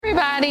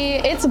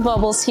everybody, it's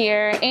Bubbles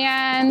here,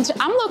 and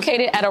I'm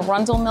located at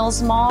Arundel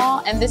Mills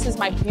Mall, and this is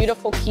my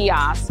beautiful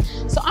kiosk.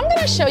 So I'm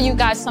gonna show you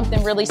guys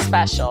something really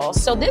special.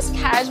 So this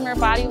cashmere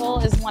body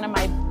oil is one of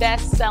my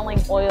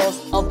best-selling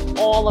oils of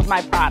all of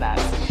my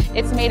products.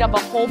 It's made up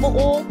of jojoba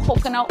oil,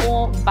 coconut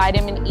oil,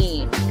 vitamin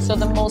E, so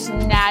the most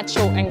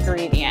natural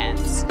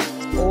ingredients.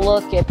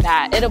 Look at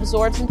that. It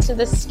absorbs into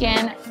the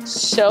skin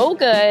so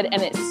good,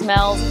 and it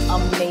smells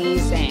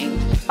amazing.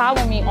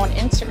 Follow me on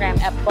Instagram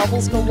at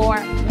Bubbles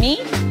Galore Me,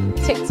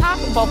 TikTok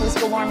Bubbles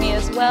Galore Me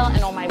as well,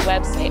 and on my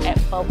website at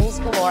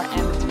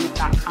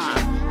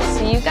bubblesgalorem3.com.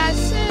 See you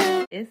guys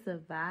soon. It's a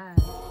vibe.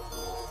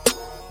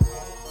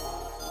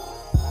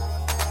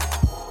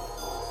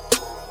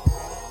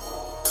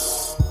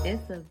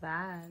 It's a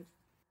vibe.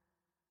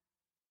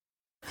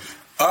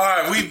 All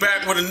right, we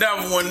back with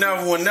another one.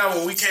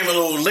 We came a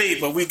little late,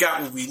 but we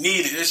got what we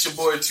needed. It's your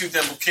boy, Two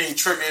Dimple King.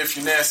 Trigger if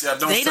you're nasty. I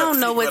don't. They don't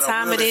know what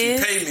time it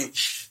is. You pay me,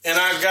 and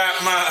I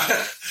got my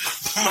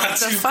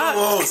two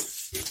co-hosts.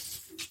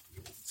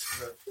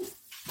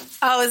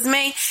 Oh, it's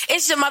me.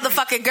 It's your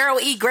motherfucking girl,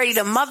 E. Grady,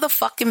 the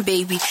motherfucking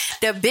baby,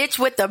 the bitch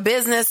with the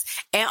business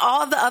and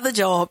all the other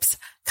jobs.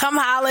 Come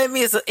holler at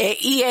me at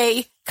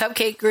EA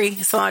Cupcake Green,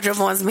 Sandra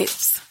Vaughn's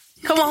Meals.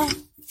 Come on.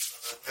 You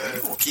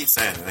gonna keep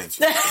saying it, ain't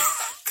you?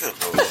 Good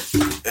Lord.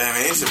 I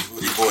mean, it's your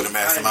boy, the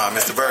mastermind,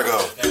 Mr.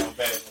 Virgo.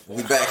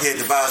 We back here at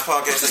the Vibes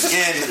Podcast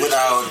again with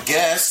our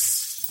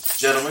guests,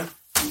 gentlemen.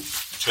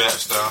 Trap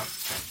style.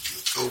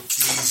 Go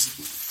Keys.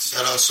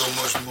 Shout out so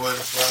much more in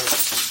the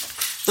Vibes.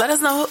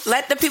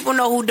 Let the people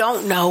know who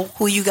don't know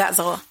who you guys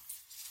are.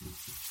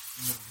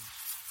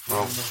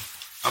 Well,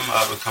 I'm an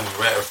up-and-coming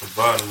rapper from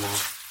Baltimore.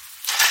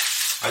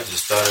 I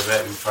just started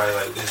rapping probably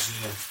like this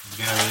year.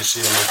 Beginning of this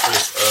year, my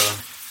first,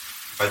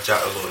 I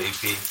dropped a little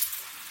EP.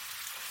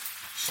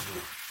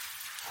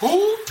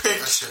 Who picked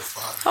that shit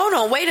fire? Hold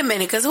on, wait a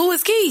minute, because who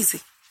is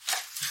Keezy?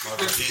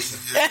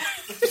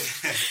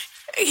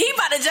 He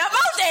about to jump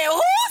out there.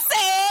 Who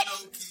said?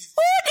 Who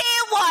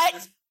did what?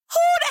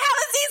 Who the hell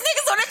is these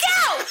niggas on the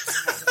couch?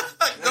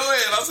 Go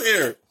ahead, let's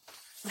hear it.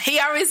 He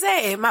already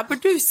said, my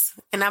producer,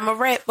 and I'm a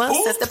rapper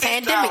since the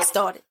pandemic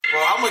started.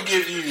 Well, I'm going to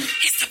give you...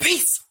 It's the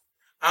beast.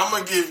 I'm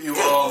going to give you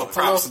all the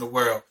props in the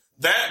world.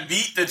 That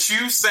beat that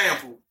you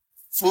sampled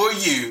for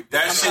you,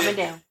 that I'm shit... coming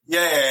down.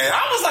 Yeah,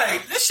 I was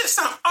like, this shit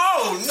sound...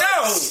 Oh,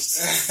 no.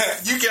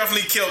 You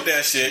definitely killed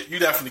that shit. You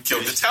definitely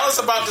killed it. Tell us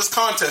about this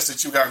contest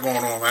that you got going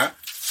on, man.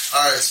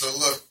 All right, so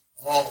look,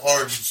 all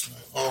artists,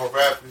 all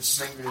rappers,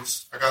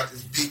 singers, I got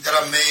this beat that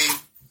I made,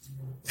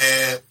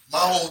 and my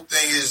whole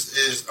thing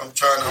is I'm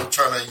trying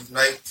to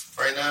unite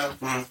right now,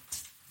 and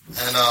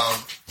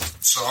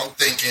so I'm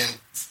thinking,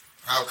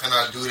 how can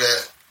I do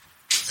that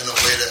in a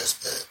way that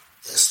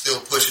still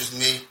pushes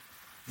me?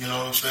 You know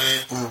what I'm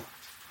saying?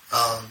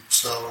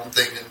 So I'm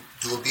thinking,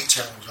 do a beat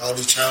challenge. All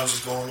these challenges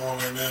going on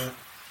right now.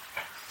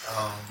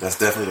 That's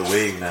definitely the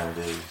wave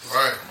nowadays.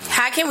 Right.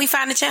 How can we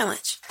find the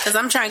challenge? Because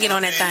I'm trying to get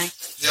on that thing.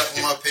 Yep,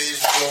 on my page,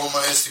 go on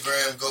my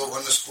Instagram,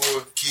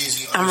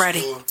 go_Keezy_. I'm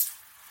ready. Yep,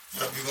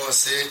 you gonna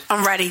see it?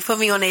 I'm ready. Put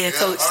me on there,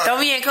 coach. Right. Throw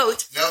me in,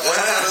 coach. Yep,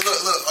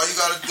 look, all you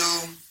gotta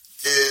do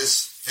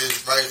is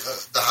write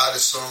the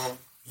hottest song,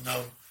 you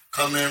know,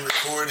 come in,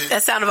 record it.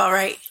 That sound about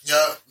right.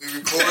 Yep, we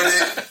record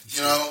it,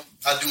 you know,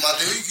 I do my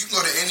thing. You can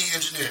go to any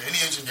engineer.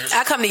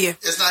 I'll come to you.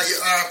 It's not,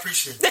 I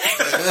appreciate it.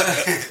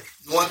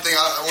 One thing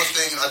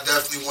I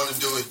definitely want to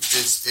do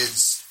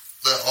is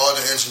let all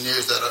the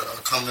engineers that are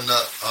coming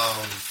up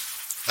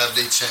have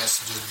their chance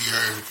to just be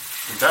heard,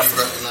 be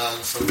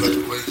recognized, some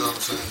better way. You know what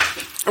I'm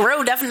saying?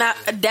 Real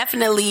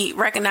definitely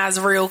recognize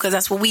real, because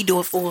that's what we do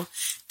it for,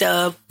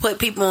 to put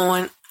people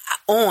on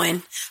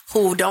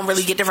who don't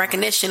really get the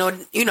recognition, or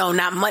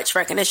not much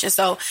recognition.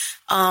 So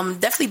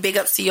definitely big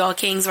ups to y'all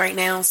kings right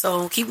now.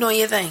 So keep doing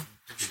your thing.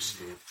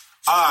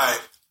 All right.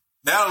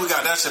 Now that we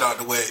got that shit out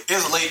the way,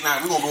 it's late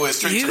night. We're going to go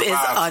straight to the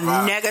vibes. You is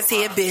a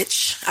negative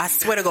bitch. I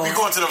swear to God. We're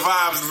going to the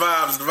vibes.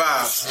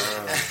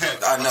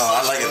 I know.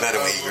 I like it better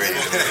when you grade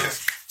it.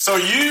 So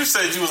you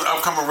said you was an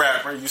upcoming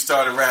rapper. You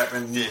started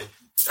rapping a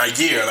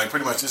year. Like,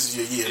 pretty much this is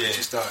your year that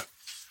you started.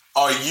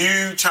 Are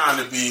you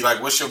trying to be,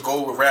 like, what's your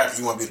goal with rap?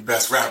 You want to be the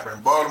best rapper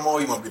in Baltimore?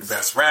 You want to be the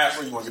best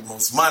rapper? You want to get the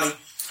most money?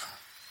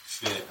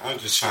 Shit, I'm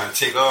just trying to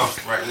take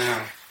off right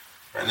now.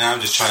 Right now, I'm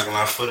just trying to get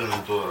my foot in the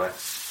door. Like,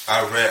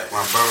 I rap,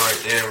 my brother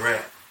right there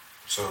rap.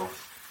 So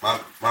my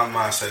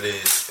mindset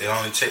is it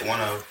only take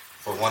one of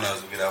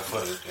us to get our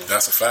foot in the door.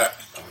 That's a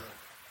fact.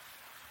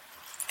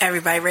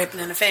 Everybody rapping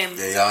in the family.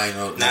 Yeah,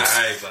 y'all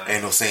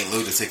ain't no St.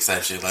 Lunatic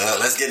type shit. Like,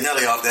 let's get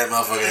Nelly off that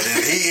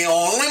motherfucker. He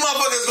only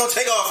motherfucker that's gonna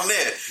take off from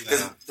there.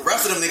 Because the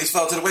rest of them niggas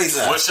fell to the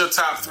wayside. What's your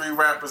top 3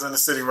 rappers in the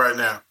city right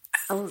now?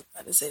 I was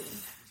about to say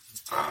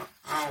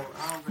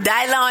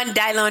Dylon.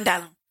 Dylon.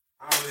 I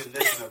don't really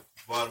listen to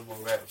Baltimore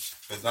rappers.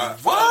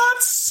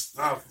 What?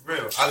 No, for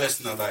real. I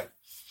listen to like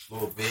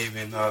Lil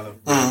Baby and all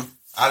them.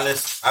 I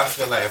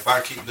feel like if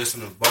I keep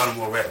listening to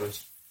Baltimore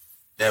rappers,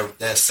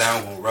 that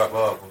sound will rub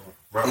off on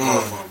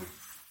me.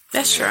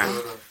 That's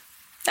true.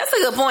 That's a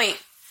good point.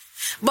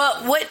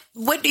 But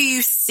what do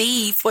you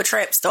see for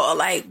Trap Star?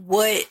 Like,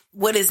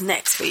 what is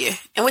next for you?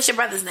 And what's your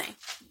brother's name?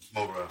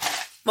 Mo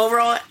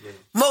Rod? Yeah.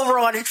 Mo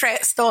Rod and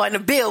Trap Star in the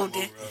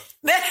building.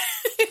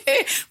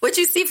 What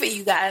you see for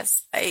you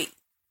guys? Like,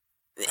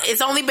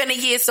 it's only been a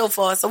year so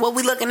far, so what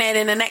we looking at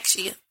in the next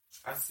year?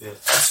 I see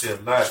a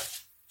lot.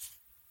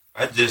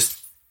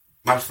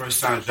 My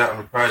first time dropping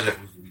a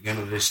project was the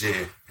beginning of this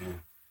year, and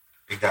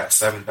it got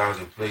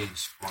 7,000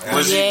 plays.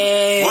 Was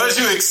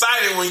you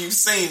excited when you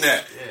seen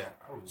that? Yeah,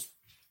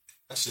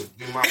 that should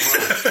be my money.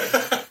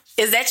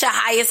 Is that your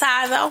highest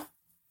high though?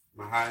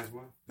 My highest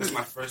one. This is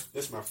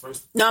my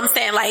first. No, I'm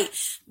saying like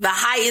the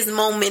highest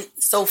moment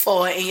so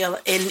far in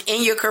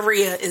your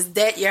career. Is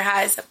that your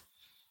highest?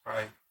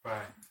 Probably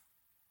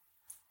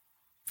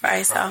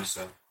so.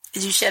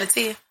 Did you shed a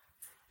tear?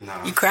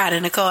 No. You cried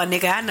in the car,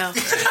 nigga. I know.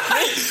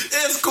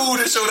 It's cool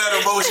to show that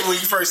emotion when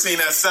you first seen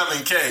that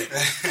 7K.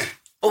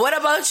 What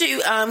about you,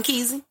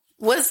 Keezy?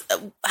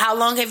 How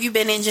long have you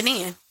been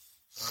engineering?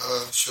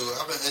 Sure.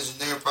 I've been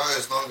engineering probably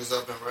as long as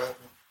I've been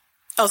rapping.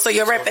 Oh, so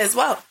you're rapping as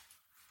well?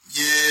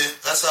 Yeah,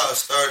 that's how it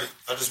started.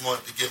 I just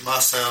wanted to get my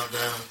sound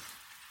down,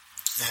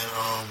 and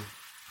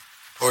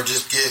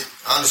honestly,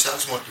 I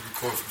just wanted to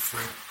record for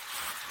free.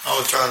 I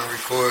was trying to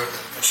record,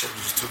 and that shit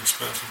was just too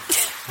expensive.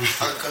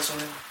 I can cuss on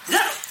it?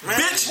 Yeah,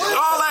 bitch,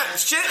 all that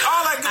shit,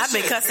 all that good I've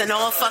been cussing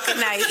all fucking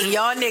night, and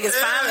y'all niggas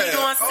finally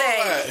gonna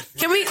say,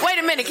 "Can we wait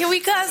a minute? Can we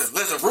cuss?"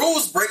 Listen,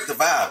 rules break the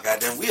vibe.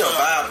 Goddamn, we are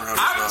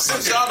vibing.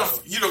 Since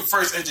you the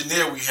first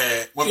engineer we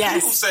had. When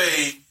people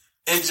say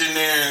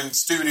engineering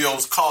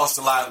studios cost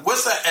a lot,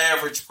 what's the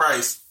average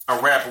price a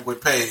rapper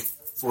would pay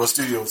for a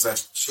studio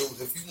session? Shoot,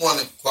 if you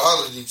wanted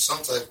quality,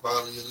 some type of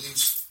quality, at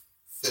least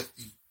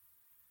 50.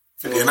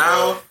 50 an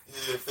hour?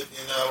 Yeah, 50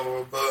 an hour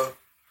or above.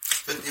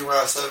 50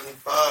 around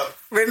 75.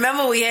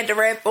 Remember we had the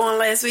rap on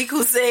last week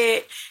who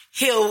said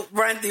he'll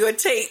run through a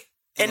tape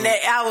in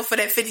that hour for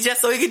that 50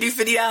 just so he can do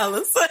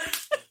 $50.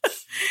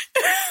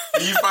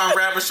 Do you find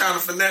rappers trying to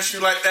finesse you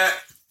like that?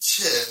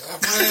 Shit,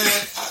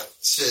 man.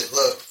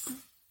 Look.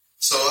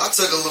 So I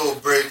took a little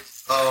break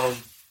from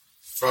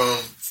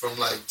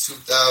like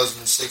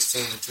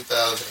 2016 to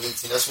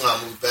 2018. That's when I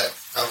moved back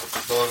out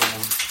of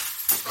Baltimore.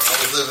 I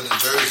was living in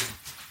Jersey.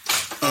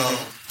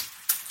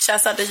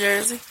 Shouts out to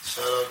Jersey.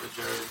 Shout out to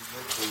Jersey.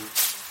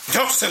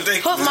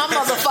 Put my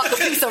motherfucking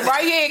pizza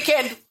right here,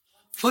 Ken.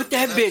 Put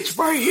that bitch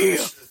right here.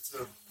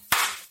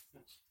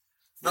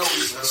 No,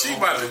 she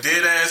about to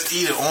dead ass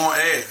eat it on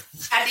air.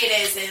 I did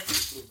ass it.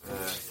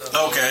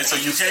 Okay, so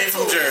you came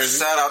from Jersey.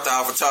 Shout out to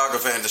our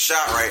photographer and the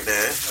shot right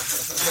there.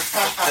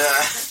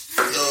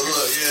 Yo,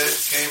 look,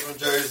 came from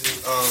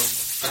Jersey.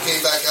 I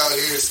came back out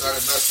here and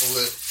started messing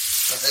with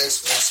an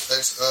ex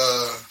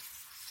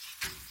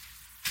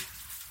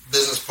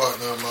business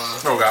partner of mine.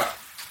 Okay.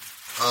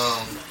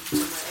 And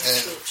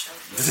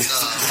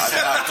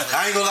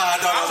I ain't gonna lie, I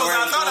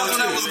thought that's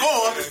where it was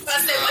going. I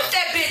said, what's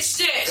that bitch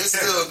shit? It's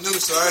still new,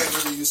 so I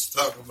ain't really used to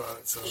talking about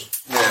it. So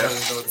I don't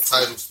really know the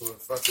titles for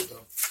it. Fuck it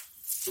though.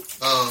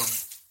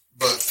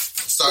 But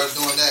I started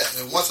doing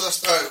that, and once I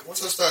started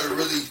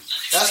really,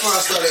 that's when I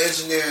started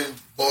engineering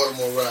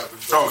Baltimore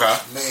rappers. Okay.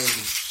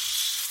 Mainly.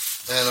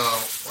 And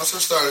once I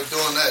started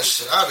doing that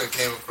shit, I done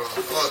came across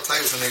all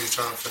types of niggas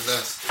trying to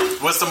finesse.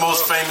 What's the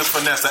most famous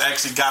finesse that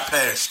actually got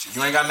past you?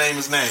 You ain't got to name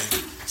his name.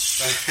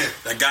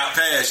 That got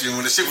past you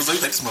when the shit was like,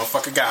 this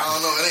motherfucker got I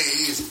don't know, it ain't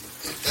easy.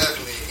 It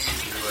definitely ain't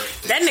easy.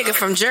 But that nigga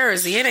from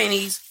Jersey, it ain't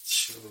easy.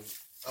 Sure.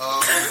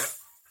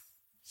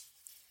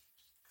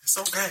 It's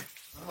okay.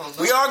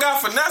 We all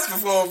got finesse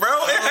before,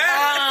 bro.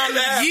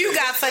 You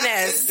got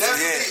finesse.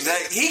 Yeah,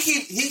 like,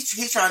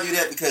 he trying to do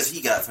that because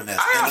he got finesse.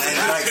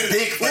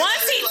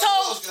 Once he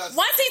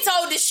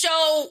told the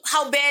show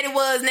how bad it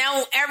was,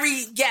 now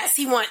every guest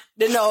he want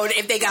to know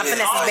if they got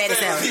finesse as bad as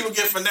him. People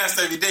get finesse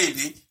every day,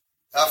 B.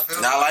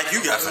 Not like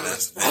you got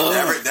finesse.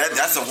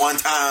 That's a one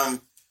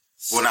time.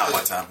 Well, not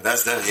one time, but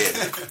that's that.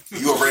 Yeah,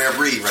 you a rare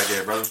breed right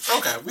there, brother.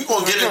 Okay, we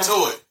gonna get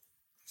into it.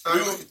 Have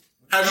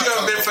you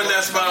ever been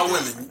finessed by a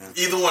woman?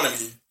 Either one of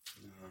you?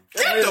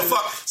 What the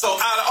fuck? So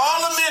out of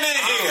all the men in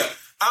here,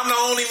 I'm the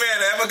only man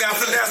that ever got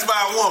finessed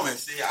by a woman.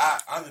 See,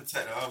 I'm the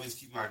type to always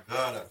keep my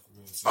guard up. For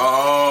real, so.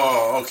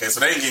 Oh, okay.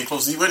 So they ain't getting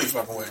close to you any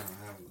fucking way.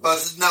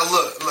 But now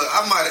look,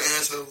 I might have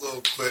answered a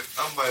little quick.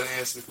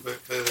 Because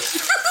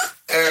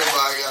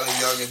everybody got a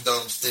young and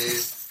dumb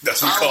stage.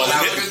 That's what we call it.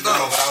 No,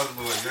 but I was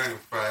more young.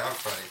 I'm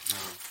probably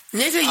no.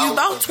 Nigga, you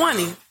about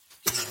 20.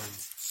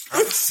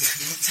 I'm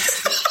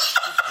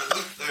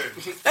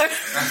 30. Who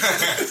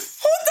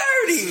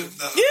 30?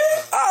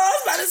 Yeah. Oh, I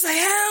was about to say,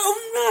 hell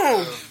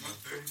no.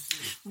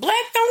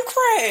 Black don't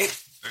crack.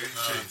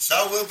 32. So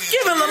I will be.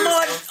 Give him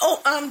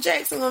Lamar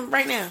Jackson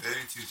right now.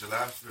 32,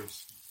 July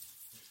 1st.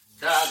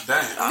 God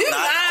damn. You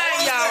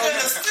lying, y'all. In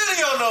the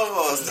studio no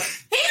more.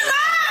 He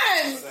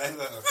lying.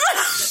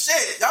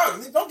 Shit, y'all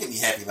don't get me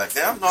happy like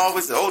that. I'm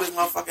always the oldest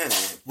motherfucker in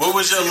here. What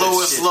was your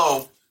lowest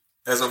low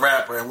as a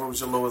rapper, and what was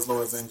your lowest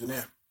low as an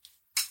engineer?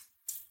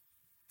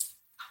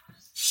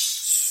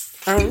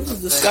 Oh, this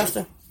is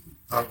disgusting.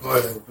 Oh, go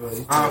ahead.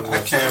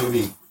 I can't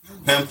really.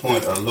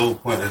 pinpoint a low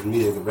point as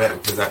me as a rapper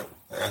because like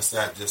I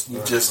said, I just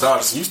You just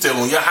started. So you still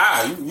on your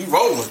high. You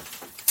rolling.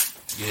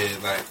 Yeah,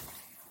 like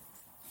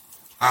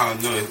I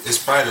don't know. It's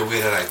probably the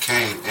way that I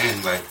came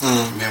in. Like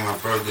me and my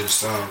brother did a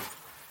song.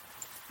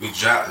 We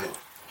dropped it,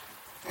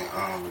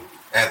 and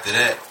after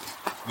that,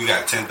 we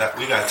got 10,000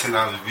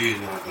 views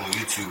on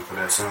YouTube for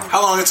that song.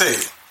 How long it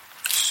take?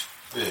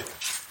 Yeah,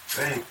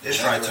 it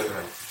probably took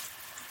like.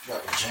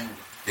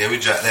 Yeah, we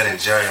dropped that in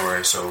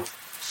January, so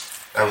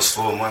that was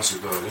 4 months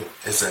ago.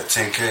 It's at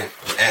 10K.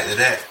 But after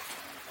that,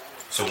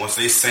 so once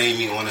they sang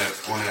me on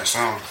that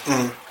song,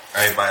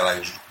 everybody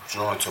like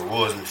drawing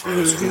towards me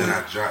first. So then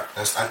I dropped.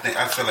 I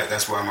feel like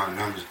that's why my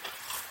numbers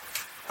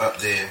up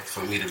there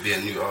for me to be a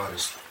new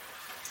artist.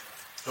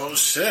 Oh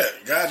shit!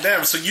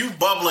 Goddamn! So you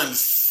bubbling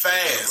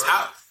fast.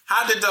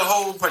 How did the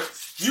whole?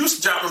 You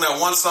dropped on that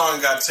one song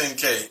and got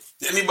 10K.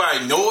 Did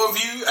anybody know of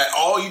you at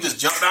all? You just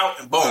jumped out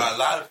and boom. A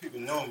lot of people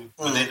know me,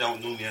 but they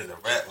don't know me as a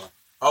rapper.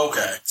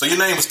 Okay, so your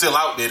name was still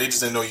out there. They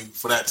just didn't know you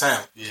for that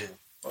time. Yeah.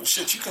 Oh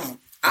shit! You can.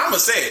 I'ma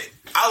say it.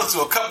 I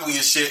listened to a couple of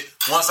your shit.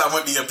 Once I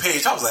went to your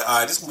page, I was like, all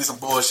right, this gonna be some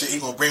bullshit. He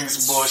gonna bring me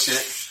some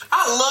bullshit.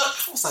 I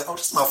was like, oh,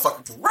 this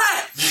motherfucker can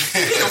rap. He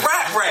can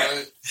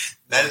rap.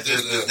 That's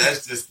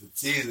just the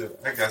teaser.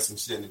 I got some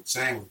shit in the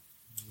chamber.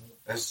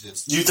 That's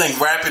just. You think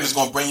rapping is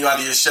gonna bring you out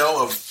of your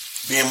shell of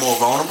being more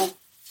vulnerable?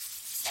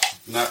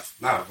 Not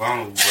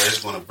vulnerable, but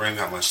it's gonna bring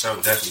out my show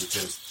definitely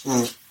because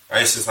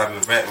right since I've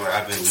been rapping,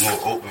 I've been more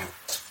open.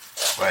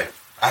 Like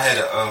I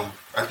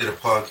did a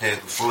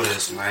podcast before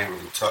this, and I ain't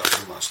really talked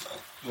too much.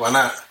 Like, why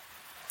not?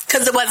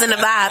 Because it wasn't the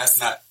vibes.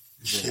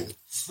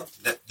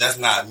 That's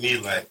not me.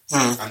 Like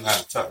I'm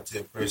not a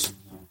talkative person.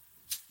 You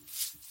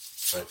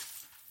know?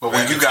 But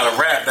when you gotta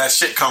rap, that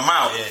shit come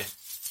out. Yeah,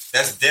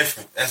 that's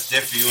different. That's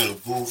different. You in a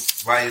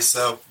booth by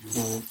yourself.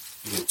 You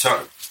can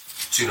talk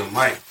to the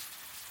mic.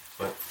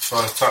 But as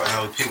far as talking to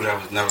other people,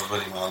 that was never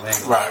really my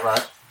language.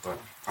 Right. But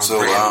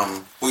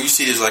who you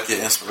see as like your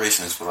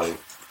inspirations for like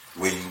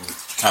where you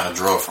kind of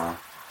draw from?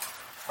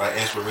 Like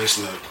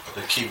inspiration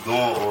to keep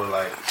going, or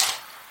like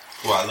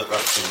who I look up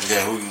to.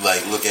 Yeah, who you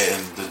like look at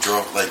and to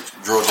draw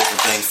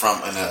different things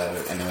from in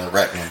a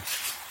rap game.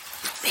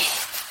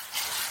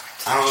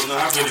 I don't know.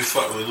 I really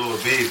fuck with Lil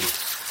Baby.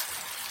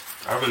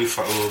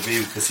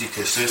 Because he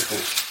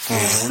consistent.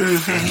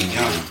 And he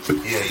young.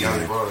 He a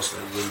young boss, so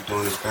he really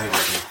doing his thing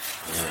right now.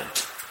 Yeah.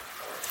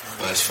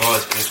 But as far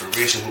as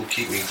inspiration, who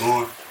keep me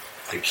going,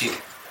 to keep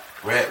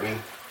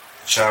rapping,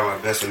 try my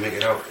best to make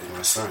it out, is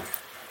my son.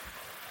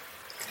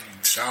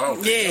 Shout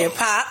out. Yeah,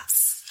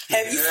 Pops.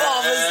 Happy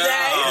Father's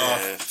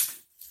Day.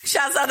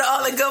 Shouts out to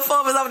all the good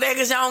fathers over there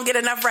because y'all don't get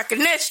enough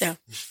recognition.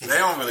 They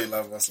don't really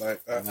love us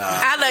like that. Nah.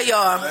 I love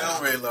y'all. They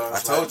don't really love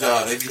us. I told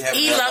y'all they be having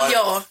He love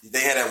y'all.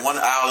 They had that one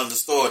aisle in the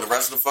store. The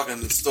rest of the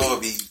fucking store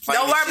be playing.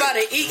 Don't worry about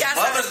it. He got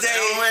Mother's something.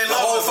 Day. The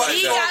whole fucking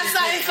He got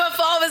something for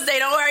Father's Day.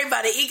 Don't worry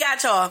about it. He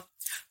got y'all.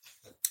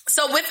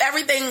 So with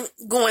everything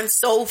going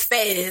so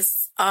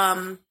fast,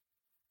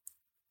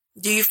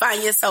 do you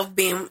find yourself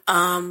being,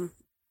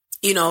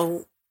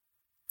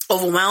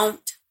 overwhelmed?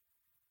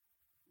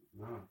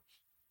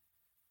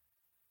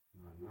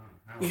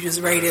 You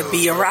just ready to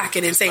be a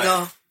rocket and take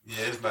off?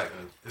 Yeah, it's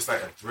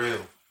like a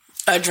thrill.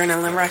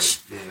 Adrenaline rush.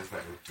 Yeah, it's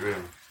like a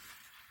thrill.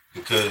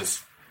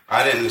 Because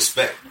I didn't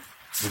expect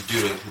to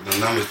do the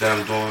numbers that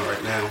I'm doing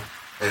right now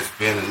as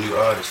being a new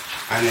artist.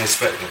 I didn't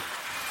expect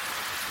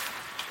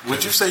it.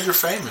 Would you say you're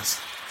famous?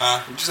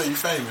 Huh? Would you say you're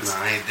famous? No,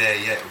 I ain't there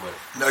yet, but...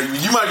 No,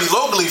 you might be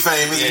locally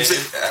famous.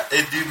 Yeah,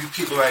 it do be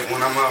people like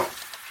when I'm out,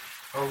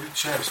 we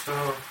trap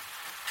stuff.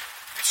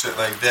 Shit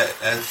like that.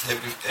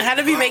 How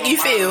do we make you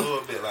feel? A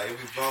little bit, like it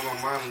be blowing my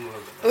mind a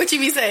little bit. What you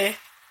be saying?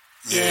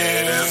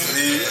 Yeah, that's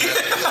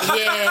me.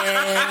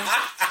 Yeah.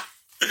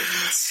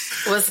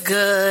 What's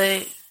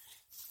good?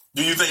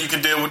 Do you think you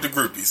can deal with the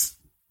groupies?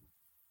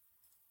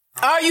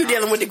 Are you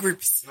dealing with the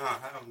groups? No,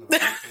 I don't know.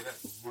 Okay,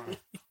 that's one.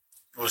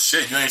 Well,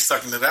 shit, you ain't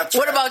stuck into that.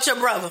 What about your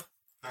brother?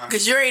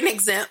 Because you ain't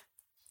exempt.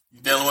 You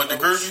dealing with the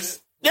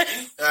groupies?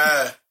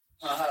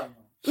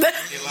 He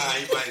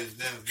lying. He biting his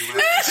nails.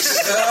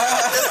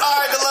 It's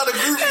hard to love the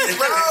groupies,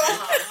 bro.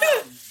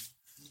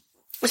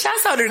 Well,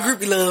 shouts out to the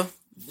groupie love.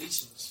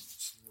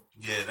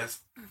 Yeah, that's...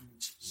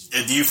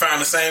 And do you find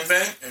the same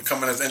thing in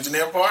coming as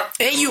engineer part?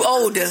 And you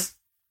older.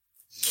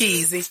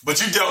 Keezy. But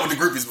you dealt with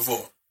the groupies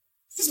before.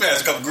 This man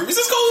has a couple groupies.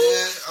 Let's go.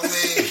 Yeah, I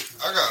mean,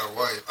 I got a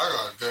wife. I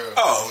got a girl.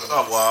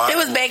 Oh, wow. It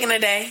was back in the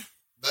day.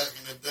 Back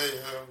in the day,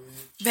 hell yeah.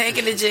 Back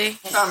in the G.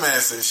 That man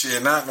said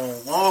shit, not no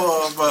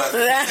more, but...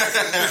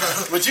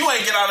 But you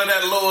ain't get out of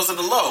that lowest of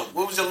the low.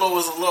 What was your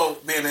lowest of low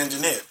being an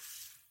engineer?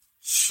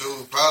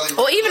 Shoot, probably...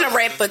 Or even a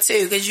rapper,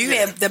 too, because you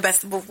have the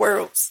best of both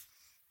worlds.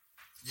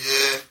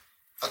 Yeah,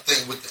 I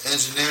think with the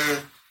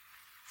engineering,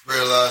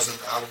 realizing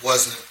I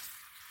wasn't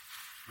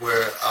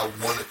where I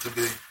wanted to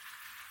be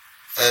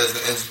as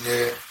an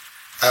engineer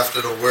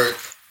after the work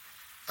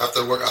I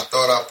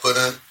thought I put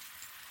in,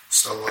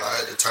 so I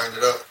had to turn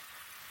it up.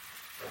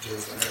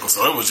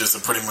 So it was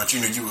just pretty much, you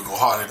knew you would go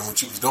harder than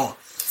what you was doing.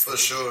 For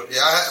sure.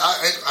 Yeah,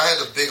 I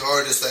had a big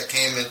artist that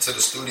came into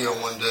the studio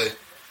one day,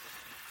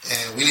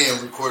 and we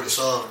didn't record the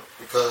song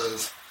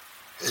because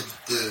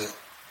the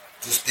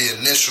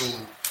initial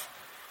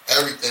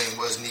everything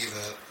wasn't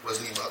even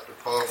up to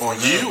par. On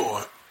you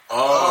or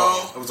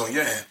it was on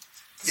your end.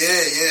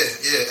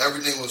 Yeah.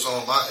 Everything was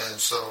on my end,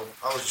 so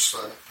I was just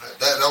like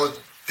that was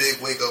a big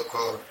wake up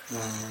call.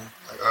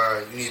 Like, all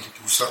right, you need to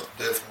do something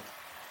different.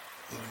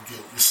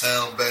 You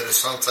sound better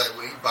some type of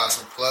way. You buy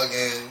some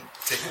plug-in,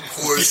 take a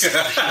course,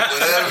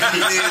 whatever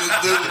you need to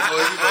do.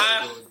 Boy, you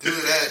gotta go do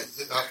that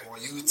up on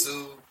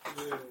YouTube.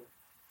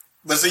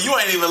 But see, you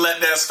ain't even let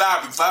that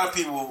stop you. A lot of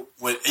people,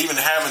 with even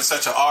having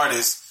such an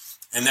artist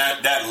and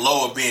that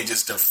low of being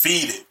just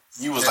defeated,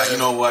 you was like, you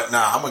know what?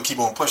 Nah, I'm gonna keep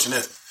on pushing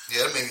this.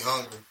 Yeah, that made me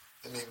hungry.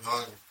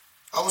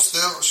 I was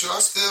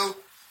still.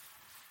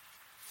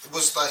 It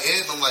was like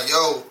hitting them like,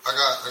 yo, I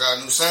got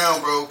a new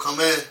sound, bro. Come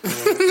in. You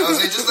know what I'm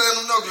saying? Just letting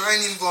them know because I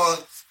ain't even going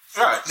to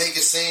make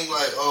it seem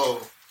like,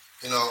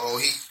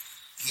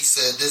 he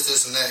said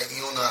this, and that.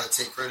 He don't know how to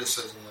take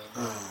criticism. Like,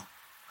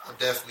 I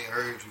definitely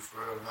heard you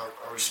for real. And I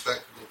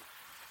respected it.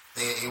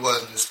 And he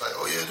wasn't just like,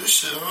 oh yeah, this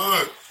shit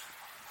hard.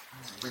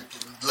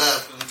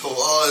 Laughing and told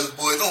all his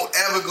boys, don't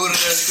ever go to that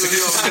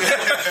studio.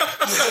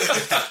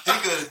 He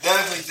could have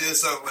definitely did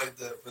something like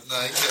that, but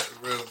nah, he kept it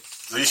real.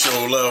 He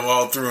showed love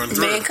all through and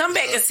through. Man, come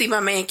back and see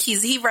my man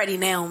Keezy. He ready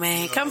now,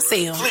 man. Come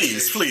see him.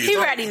 Please. He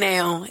ready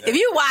now. If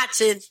you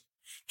watching,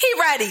 he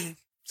ready.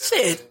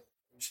 Shit.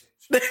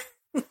 All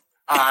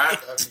right.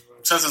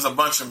 Since there's a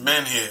bunch of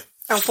men here.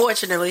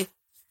 Unfortunately.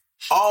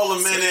 All the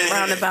men in here.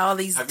 Round about all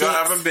these Have y'all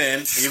ever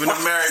been, even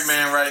a married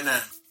man right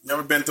now,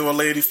 never been through a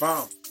lady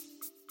phone?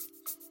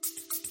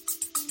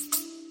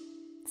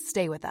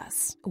 Stay with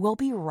us. We'll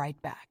be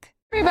right back.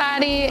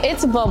 Everybody,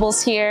 it's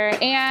Bubbles here,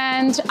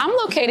 and I'm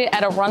located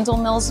at Arundel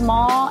Mills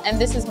Mall, and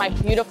this is my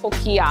beautiful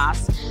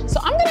kiosk. So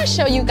I'm going to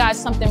show you guys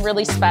something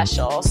really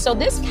special. So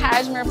this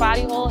cashmere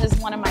body oil is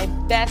one of my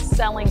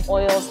best-selling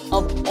oils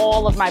of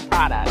all of my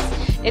products.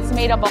 It's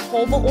made up of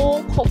jojoba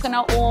oil,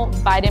 coconut oil,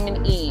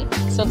 vitamin E,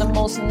 so the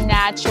most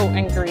natural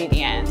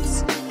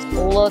ingredients.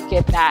 Look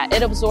at that.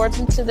 It absorbs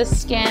into the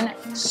skin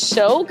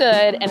so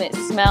good, and it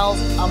smells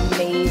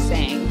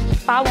amazing.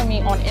 Follow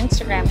me on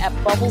Instagram at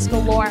Bubbles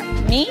Galore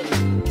Me,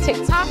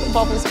 TikTok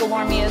Bubbles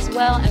Galore Me as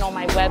well, and on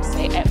my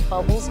website at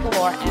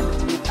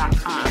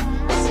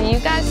bubblesgaloremd.com. See you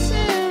guys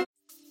soon.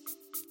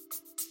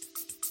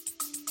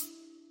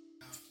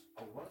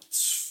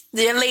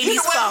 The lady's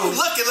phone. You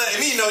looking at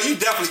me, you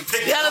definitely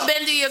picked You it ever up.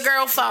 been to your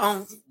girl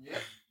phone? Yeah.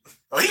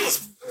 Oh, he was.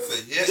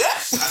 Yeah.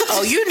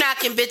 Oh, you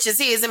knocking bitches'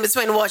 heads in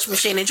between the washing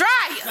machine and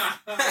dryer.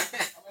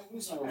 We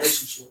was in a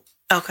relationship.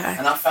 Okay.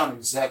 And I found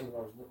exactly what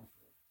I was looking for.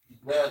 I'm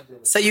glad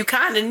that So you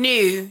kind of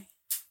knew.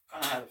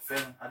 kind of had a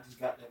feeling. I just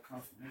got that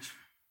confirmation.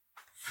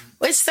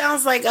 Which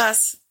sounds like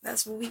us.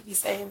 That's what we be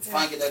saying. If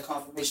I get that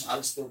confirmation, I'd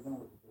have still been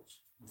with the bitch.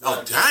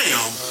 Oh,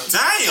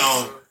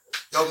 damn.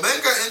 Yo, men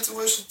got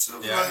intuition too.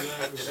 Yeah, like,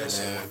 I did that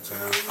shit one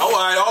time. Oh, all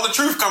right, all the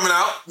truth coming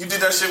out. You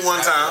did that shit one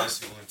I time. did that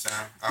shit one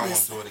time. I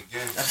won't do it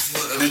again.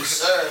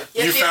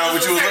 You found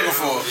what you was looking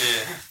for.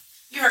 Yeah.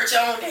 You hurt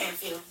your own damn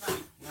feelings.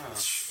 No.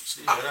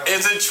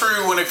 Is it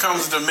true when it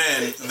comes to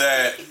men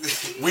that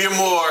we are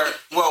more,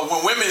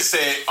 when women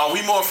say, are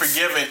we more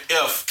forgiving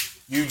if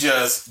you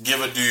just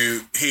give a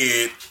dude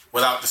head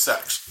without the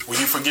sex? Will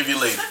you forgive your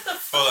lady?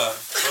 Hold up.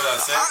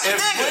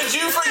 Would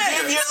you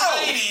forgive your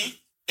lady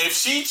if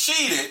she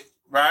cheated,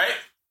 right?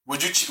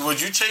 Would you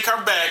take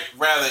her back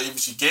rather if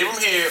she gave him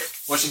head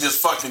or she just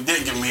fucked and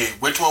didn't give him head?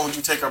 Which one would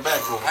you take her back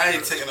for? I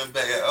ain't taking them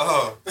back at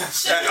all.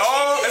 At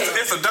all?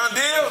 It's a done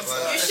deal?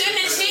 You shouldn't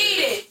have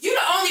cheated. You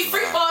the only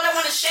freak ball that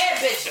want to share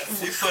bitches.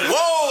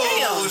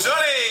 Whoa,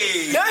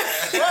 Shorty!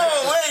 Whoa,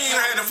 wait, you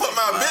had to put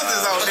my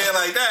business out there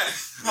like that.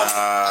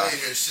 I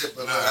ain't hear shit,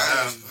 but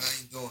I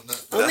ain't doing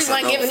nothing. We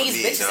like giving these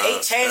bitches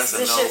 8 chances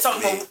and shit.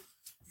 Talking about,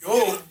 Yo,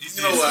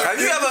 you know what? Have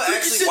you ever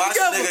actually watched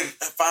a nigga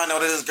find out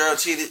that his girl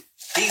cheated?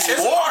 He's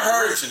It's more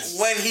hurt unfortunate.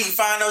 when he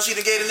find out she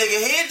done gave the nigga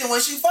head than when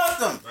she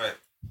fucked him. Right.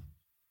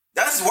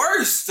 That's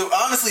worse,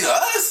 honestly, to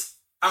us.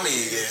 I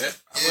mean, yeah.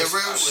 Yeah,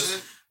 real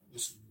shit.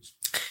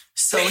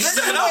 so Hey,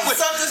 nigga, you know,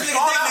 suck this nigga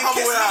dick and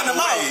kiss him in the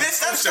mouth. Bitch,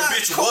 that's not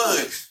cool.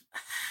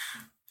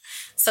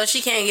 So she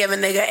can't give a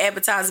nigga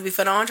appetizer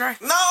before the entree?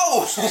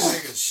 No!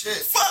 Nigga,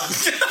 shit.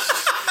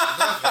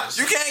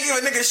 You can't give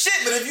a nigga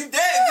shit, but if you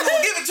dead, you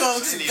won't give it to him. They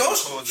Just need go.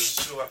 to call to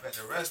show up at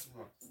the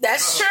restaurant.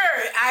 That's true.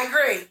 I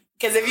agree.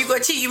 Because if you go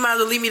cheat, you might as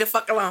well leave me the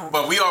fuck alone.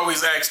 But we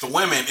always ask the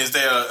women, is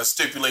there a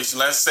stipulation?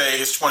 Let's say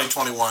it's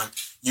 2021.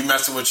 You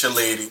messing with your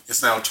lady.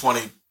 It's now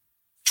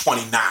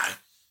 2029.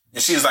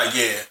 And she's like,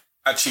 yeah,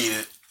 I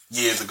cheated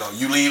years ago.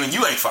 You leaving?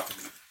 You ain't fucking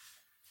leaving.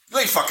 You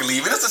ain't fucking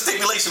leaving. That's a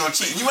stipulation on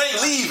cheating. You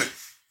ain't leaving.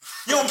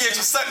 You don't get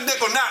your sucking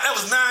dick or not. That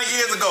was 9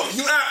 years ago.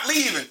 You not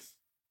leaving.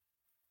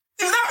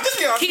 You not. Just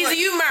be honest. Keezy,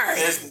 you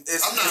married.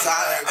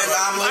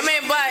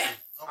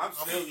 I'm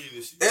still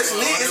leaving. It's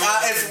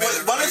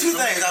one of two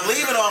things. I'm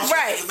leaving or I'm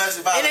Right.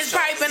 domestic violence. And it's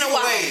probably been a Either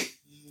while. way,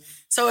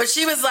 So if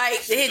she was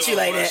like, to hit you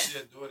like that.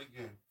 She'll do it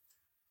again.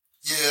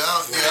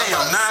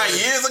 Damn, 9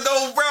 years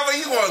ago, brother,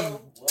 you gonna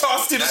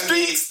toss to the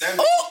streets? That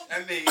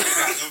means you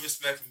got no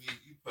respect for me.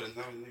 You put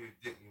another nigga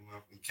dick in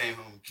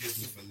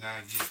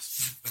 9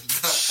 years.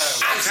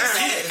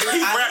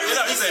 He wrapped it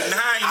up. He said 9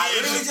 years. I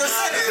really just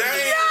said it.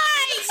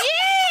 9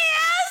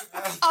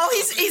 years. Oh,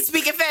 he's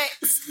speaking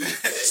facts.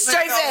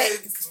 Straight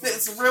facts. Spitting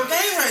some real game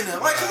right now.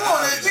 Like, come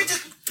on, man.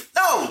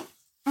 No.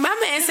 My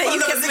man said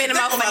you can spin him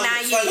out for 9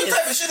 years. Like, what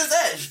type of shit is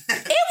that?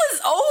 It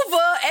was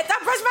over after I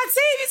brushed my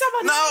teeth. You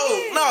talking about 9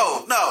 years?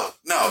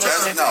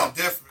 No.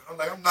 Different.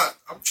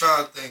 I'm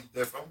trying to think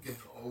different. I'm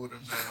getting older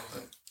now.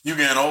 Like, You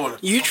getting older.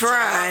 You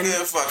trying.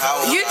 Yeah, fuck.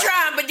 How old You I-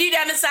 trying, but deep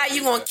down inside,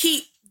 you gonna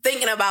keep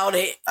thinking about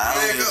it. I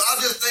don't yeah, 'cause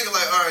I'm just thinking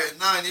like, all right,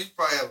 9, you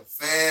probably have a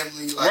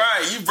family. Like,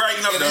 Right, you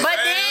breaking up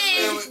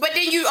the But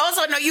then you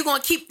also know you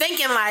gonna keep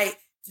thinking like,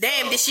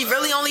 damn, did she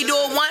really only do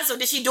it once or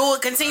did she do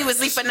it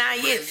continuously for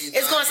 9 years?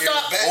 It's gonna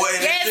start. Or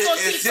It's gonna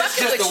keep it's just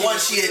fucking with the you. one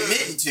she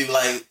admitting to.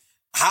 Like,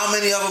 how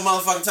many other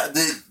motherfucking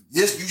times?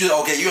 You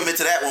admit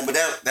to that one, but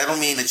that don't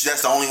mean that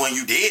that's the only one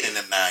you did in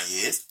them 9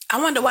 years. I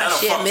wonder why That'll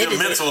she fuck admitted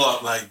your it. mental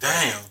up. Like,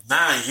 damn,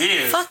 9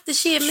 years. Fuck did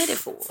she admit it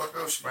for? Fuck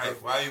else she Right? do.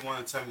 Why you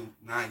want to tell me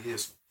 9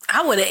 years?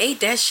 I would have ate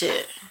that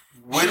shit.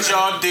 Would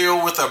y'all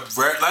deal with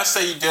let's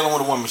say you're dealing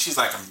with a woman, she's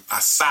like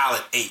a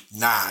solid 8,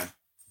 9.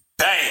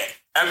 Bad.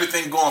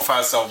 Everything going for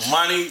herself.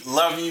 Money,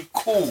 love you,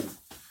 cool.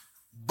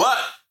 But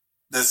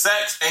the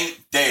sex ain't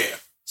there.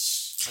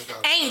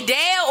 Ain't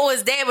there or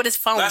is there with his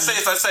phone? Let's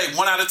say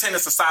 1 out of 10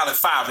 is a solid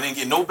 5. It ain't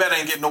get no better,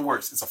 ain't get no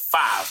worse. It's a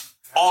 5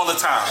 all the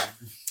time.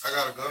 I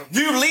gotta go.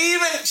 You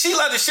leaving? She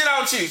love the shit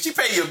out you. She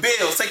pay your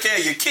bills, take care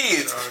of your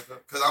kids.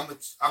 Because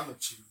I'm a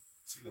cheat.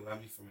 She can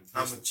let me from a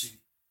I'm a distance. cheat.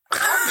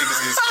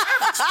 Niggas is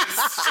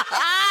savages.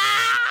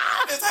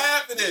 It's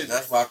happening.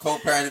 That's why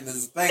co-parenting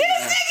is a thing. This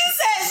Now. nigga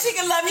said she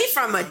can love me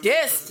from a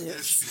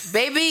distance.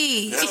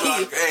 Baby. That's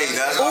why,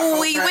 that's why Ooh,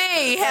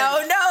 wee.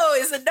 Hell no.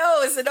 It's a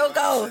no. It's a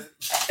no-go.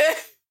 I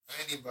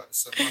ain't even about to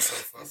set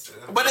myself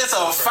up. But it's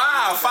a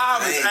 5.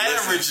 5 is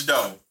average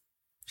though.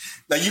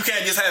 Like you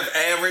can't just have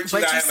average.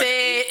 But gotta you have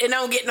said it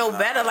don't get no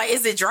better. Like,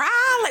 is it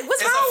dry? Like,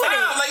 what's it's wrong a 5. with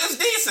it? Like it's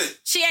decent.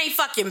 She ain't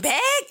fucking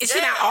bag? Is she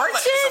Yeah, not like,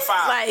 arching? it's a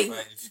 5. Like,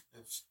 Like, if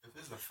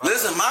it's a 5,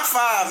 Listen, my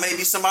 5 may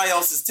be somebody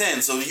else's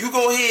 10, so you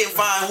go ahead and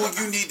find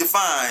who you need to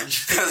find,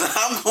 because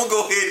I'm gonna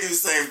go ahead and do the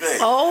same thing.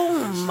 oh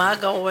my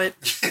God.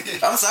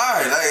 I'm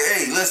sorry. Like,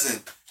 hey,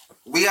 listen,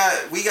 we got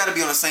to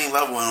be on the same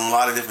level on a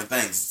lot of different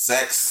things.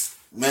 Sex,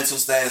 mental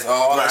status,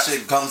 all that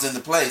shit comes into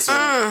play. So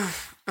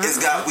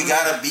we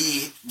gotta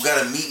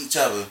meet each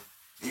other.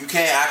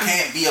 I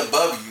can't be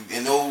above you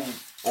and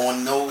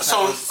on no. So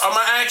I'm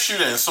gonna ask you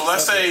then. So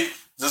let's say,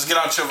 let's get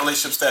out your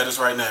relationship status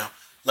right now.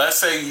 Let's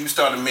say you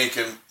started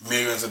making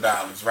millions of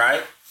dollars,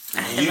 right?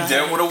 And you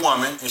dealt with a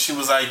woman, and she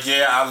was like,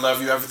 "Yeah, I love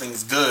you,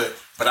 everything's good,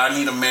 but I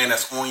need a man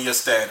that's on your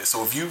status.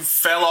 So if you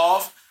fell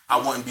off, I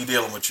wouldn't be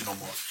dealing with you no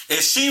more."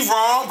 Is she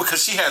wrong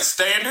because she has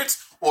standards,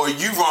 or are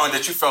you wrong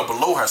that you fell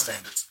below her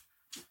standards?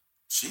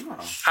 She wrong.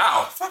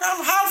 How?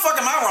 How the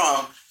fuck am I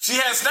wrong? She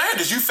has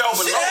standards. You fell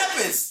below. Shit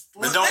happens.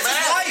 It don't That's just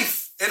matter.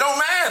 life. It don't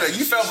matter.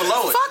 You fell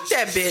below it. Fuck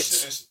that bitch.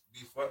 shouldn't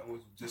be fucking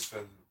with you just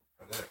because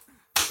of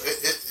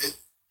that.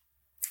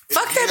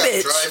 Fuck that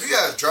bitch. If you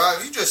got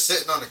drive, you just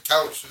sitting on the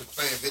couch just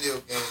playing video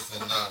games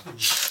and nah.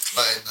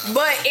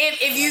 But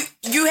if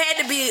you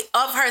had to be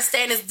of her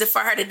standards for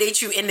her to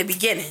date you in the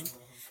beginning.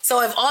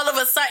 So if all of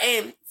a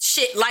sudden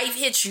life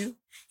hits you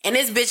and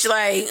this bitch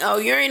like, oh,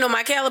 you ain't on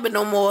my caliber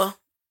no more,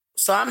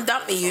 so I'm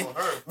dumping you.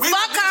 We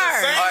Fuck would do the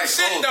her. same All right,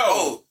 shit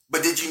though.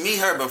 But did you meet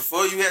her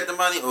before you had the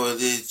money, or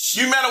did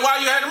she? You met her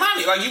while you had the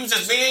money. Like you was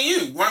just being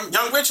you. One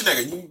young rich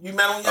nigga. You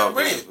met her when you Oh,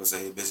 were bitch, rich. let's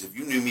say, bitch, if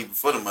you knew me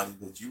before the money,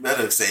 bitch, you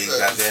better say,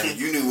 goddamn,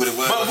 you knew what it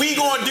was. But we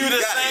gonna do the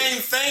You got it.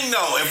 same thing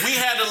though. If we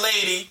had a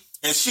lady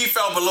and she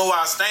fell below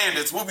our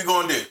standards, what we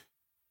gonna do?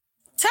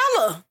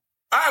 Tell her.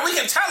 All right, we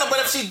can tell her, but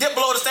if she dipped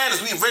below the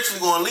standards, we eventually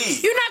gonna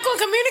leave. You're not gonna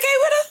communicate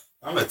with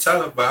her? I'm gonna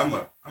tell her, but I'm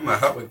gonna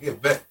help her get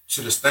back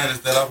to the standards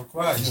that I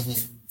require.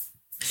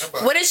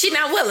 What if she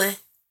not willing?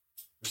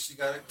 But she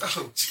gotta go.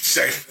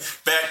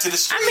 Back to the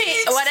streets. I mean,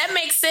 well, that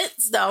makes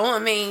sense though. I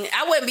mean,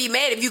 I wouldn't be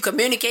mad if you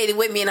communicated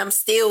with me and I'm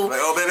still Like,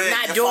 oh, baby,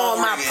 not your doing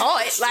phone my ringing.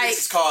 part. The streets Like,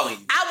 is calling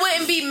you. I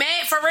wouldn't be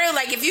mad for real.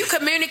 Like, if you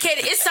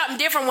communicated, it's something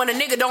different when a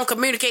nigga don't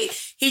communicate.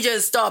 He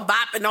just start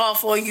bopping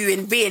off on you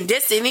and being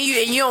distant, and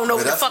you don't know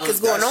what the fuck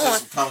is going on.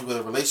 That's what comes with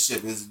a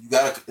relationship.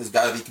 It's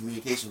gotta be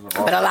communication.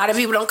 But a lot of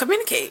people don't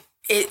communicate.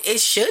 It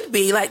should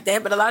be like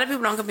that, but a lot of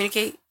people don't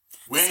communicate,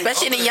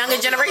 especially in the younger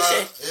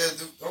generation.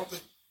 Don't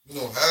think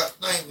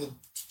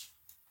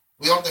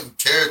we don't think we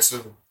care to.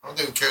 I don't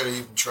think we care to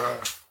even try.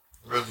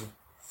 Really,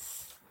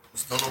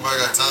 don't nobody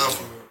got time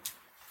for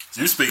it.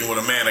 You speaking with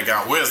a man that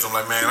got wisdom.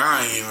 Like, man,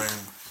 I ain't even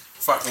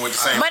fucking with the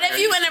same. But if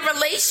you in a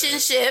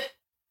relationship,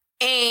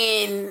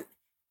 and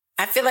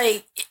I feel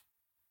like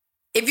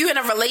if you in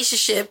a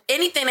relationship,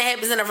 anything that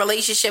happens in a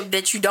relationship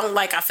that you don't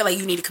like, I feel like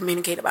you need to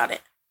communicate about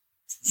it.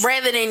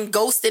 Rather than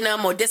ghosting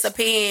them or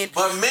disappearing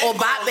or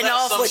bopping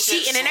off or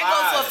cheating. And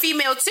that goes for a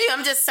female too.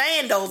 I'm just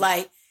saying though,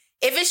 like,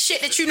 if it's shit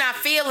that you're not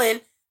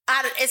feeling,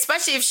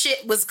 especially if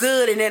shit was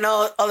good and then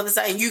all of a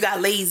sudden you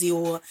got lazy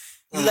or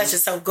you let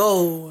yourself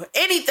go or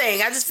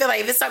anything. I just feel like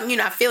if it's something you're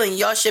not feeling,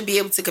 y'all should be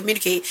able to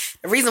communicate.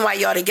 The reason why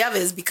y'all together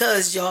is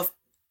because y'all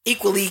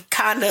equally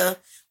kind of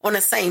on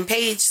the same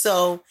page.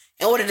 So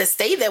in order to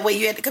stay that way,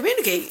 you had to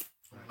communicate.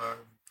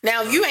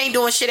 Now, if you ain't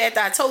doing shit after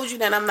I told you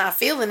that I'm not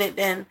feeling it,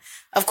 then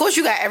of course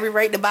you got every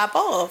right to bop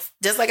off.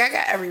 Just like I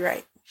got every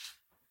right.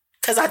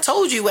 Because I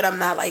told you what I'm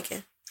not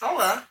liking. All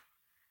right.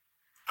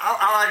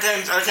 I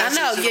can't I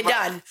know, say shit you're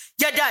about done.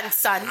 You're done,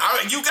 son. You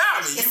got me.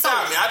 You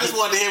got me. I just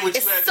wanted to hear what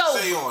you had to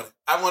say on it.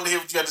 I wanted to hear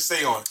what you had to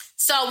say on it.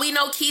 So we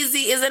know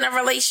Keezy is in a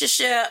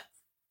relationship.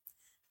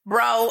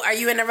 Bro, are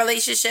you in a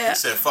relationship? He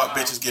said, fuck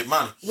bitches, get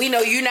money. We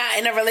know you're not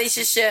in a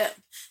relationship.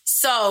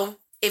 So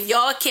if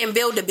y'all can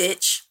build a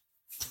bitch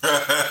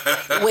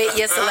with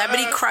your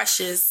celebrity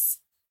crushes,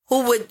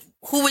 who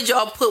would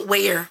y'all put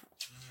where?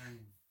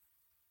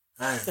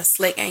 The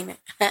slick, ain't it?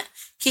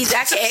 Keith,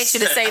 I can ask you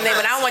the same thing,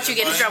 but I don't want you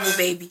to get in trouble,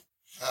 baby.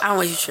 I don't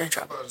want you to get in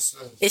trouble.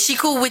 Is she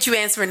cool with you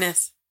answering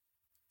this?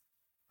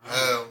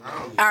 All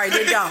right,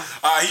 you're done.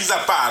 He's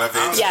up out of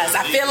it. Yes,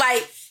 I feel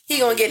like he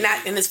gonna get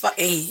knocked in his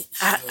fucking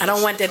head. I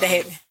don't want that to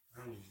happen.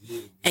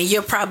 And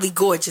you're probably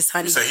gorgeous,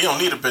 honey. He said he don't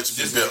need a bitch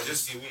to be built.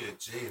 Just give me a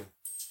Jada.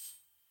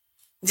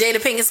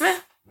 Jada Pinkett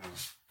Smith?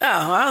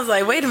 Oh, I was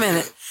like, wait a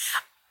minute.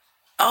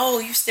 Oh,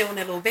 you still in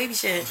that little baby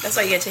shit. That's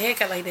why you got your hair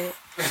cut like that.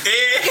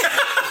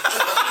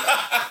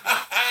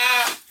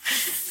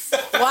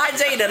 Why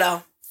Jada,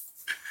 though?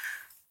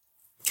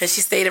 Because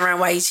she stayed around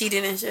while he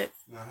cheated and shit?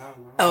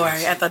 Oh, all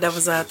right. I thought that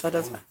was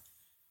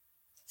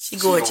She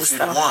gorgeous,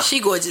 though. She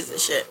gorgeous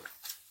as shit.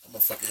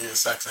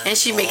 And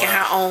she making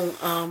her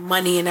own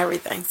money and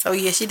everything. So,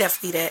 yeah, she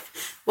definitely that.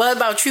 What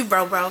about you,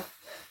 bro?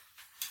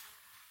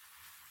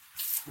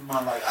 You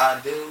mind like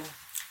I do?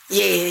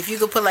 Yeah, if you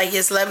could put like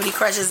your celebrity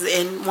crushes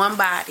in one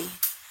body.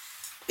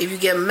 If you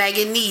get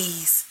Megan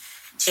Knees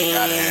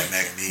and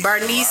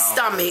Bernice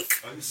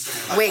Stomach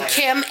with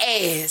Kim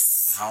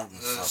Ass.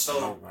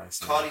 So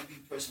Cardi B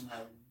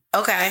personality.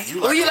 Okay.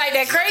 You like, you like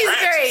that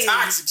crazy?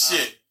 Toxic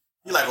shit.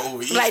 You like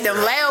over you like them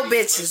loud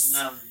bitches.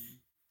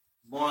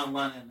 Born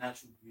London,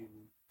 natural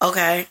beauty.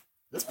 Okay.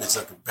 This bitch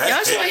like a bad.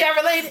 Y'all sure y'all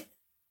related?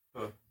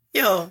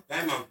 Yo.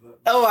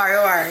 All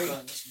right.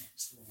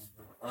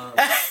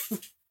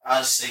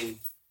 I say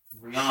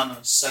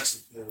Rihanna, sex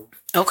appeal.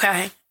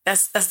 Okay,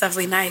 that's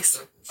definitely nice.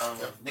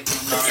 Nicki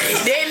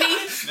Minaj. Didn't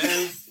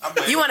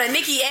he? You want a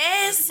Nicki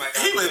ass?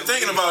 He been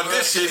thinking about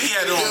this shit. He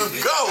had to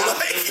go.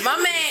 Like. My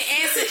man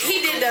answered.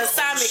 He did the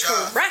assignment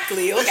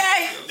correctly.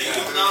 Okay. Nicki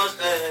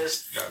Minaj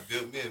ass. Got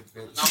built me a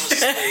bitch. I'm gonna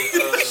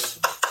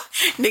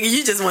say, nigga,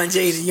 you just want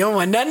Jada. You don't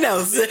want nothing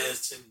else.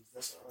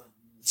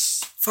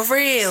 For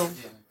real.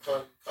 Yeah,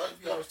 Cardi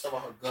B always talk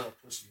about her gut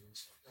pussy.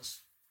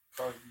 That's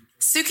Cardi B.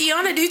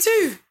 Sukihana do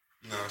too.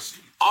 No, she.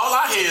 All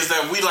I hear is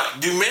that we like.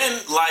 Do men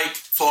like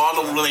for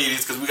all the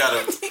ladies? Because we got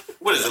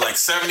what is it like?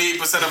 78%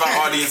 of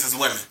our audience is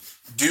women.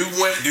 Do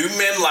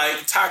men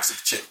like toxic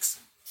chicks?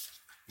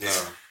 Yeah.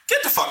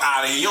 Get the fuck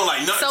out of here. You don't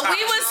like nothing. So toxic.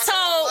 we was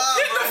told.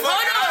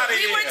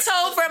 We were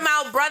told from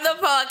our brother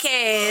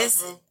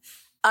podcast.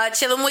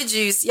 Chilling with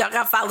Juice. Y'all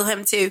gotta follow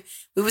him too.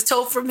 We was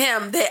told from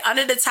him that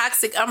under the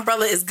toxic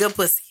umbrella is good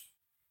pussy.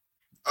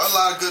 A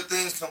lot of good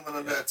things come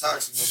under that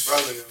toxic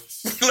umbrella, yo.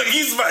 Look,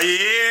 he's about,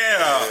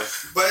 yeah.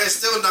 But it's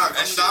still not,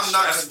 I'm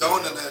not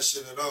condoning that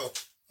shit at all.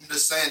 I'm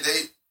just saying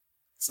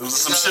some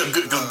shit,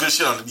 good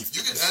shit underneath.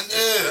 You can,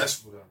 yeah.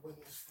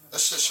 That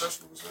shit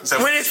stressful.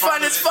 When it's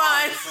fun, it's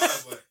fun.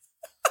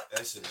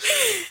 That shit.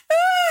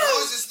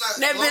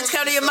 That bitch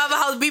come to your mother's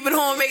house beeping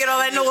horn, making all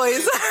that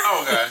noise.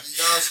 Okay.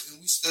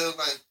 And we still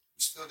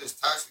this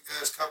toxic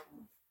ass couple.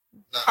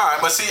 Nah, all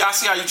right, but see, I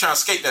see how you trying to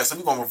escape that, so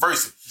we're gonna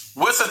reverse it.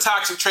 What's a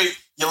toxic trait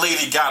your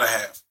lady gotta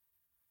have?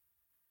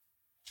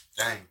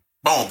 Dang.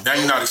 Boom. Now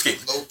you're not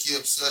escaping. Low key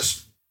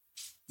obsession.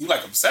 You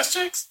like obsessed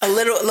chicks? A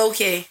little low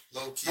key.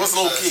 What's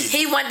low key?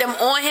 He want them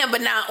on him,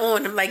 but not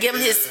on him. Like give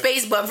him his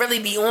space, but really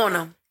be on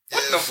him.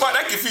 What the fuck?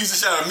 That confuses the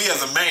shit out of me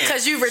as a man.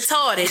 Cause you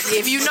retarded.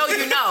 If you know,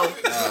 you know.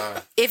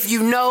 If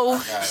you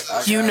know,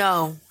 you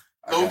know.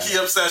 Low key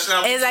obsession.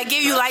 As I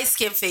give you light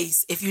skin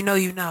face. If you know,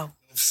 you know.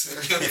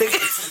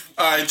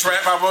 All right,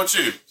 Trap. How about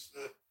you?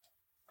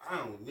 I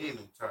don't need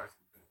them toxic.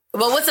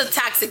 But what's a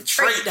toxic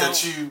trait though?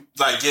 That you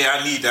like? Yeah,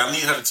 I need that. I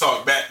need her to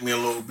talk back to me a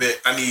little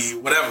bit. I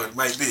need whatever it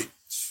might be.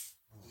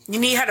 You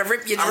need her to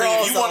rip your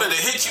drawers if you wanted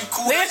to hit you,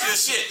 cool, that's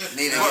your shit.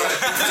 Need to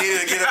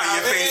get up in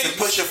your face and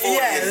push your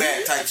forehead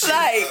back type shit.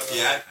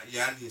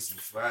 Like, I need some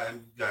fire. You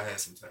gotta have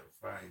some type of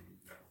fire.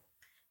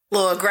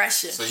 Little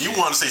aggression. So you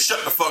want to say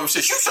shut the fuck up?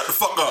 Shit, you shut the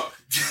fuck up.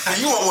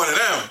 You want one of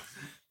them?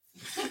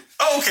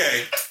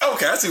 Okay,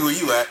 I see where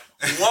you at.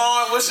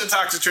 Juan, what's your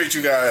toxic trait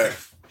you got?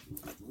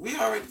 We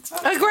already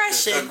talked.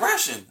 Aggression.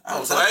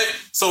 Right?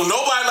 So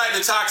nobody like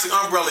the toxic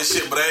umbrella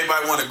shit, but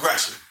everybody want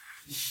aggression.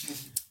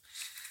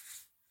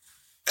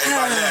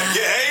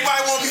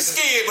 Everybody want to be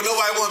scared, but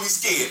nobody want to be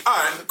scared. All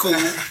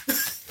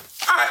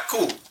right,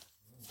 cool.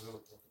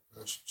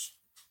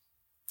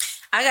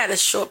 I got a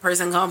short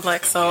person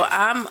complex, so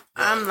I'm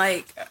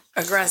like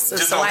aggressive.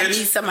 Just so I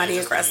need somebody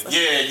aggressive.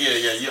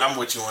 Yeah. I'm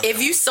with you on that.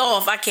 If you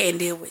soft, I can't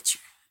deal with you.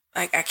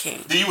 Like I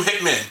can't. Do you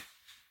hit men?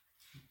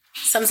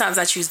 Sometimes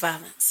I choose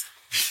violence.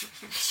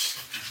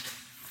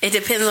 It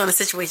depends on the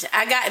situation.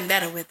 I gotten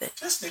better with it.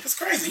 This nigga's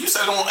crazy. You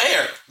said it on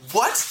air.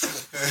 What?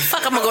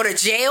 Fuck, I'm gonna go to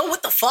jail?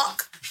 What the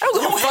fuck? I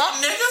don't give a fuck.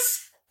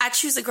 Niggas? I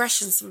choose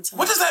aggression sometimes.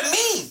 What does that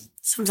mean?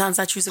 Sometimes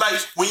I choose aggression.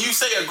 Like, when you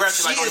say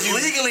aggression, She is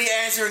legally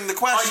answering the are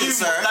question, you,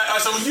 sir.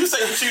 so when you say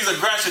you choose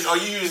aggression, are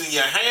you using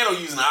your hand or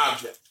using an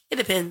object? It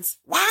depends.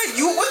 Why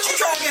you? What you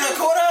trying to get her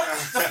caught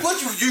up?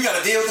 What you got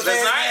to deal with?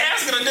 Listen, I ain't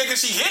asking a nigga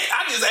she hit.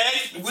 I just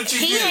asked what you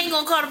He did. ain't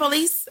gonna call the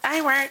police. I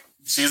ain't worried.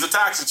 She's a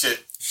toxic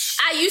chick.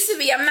 I used to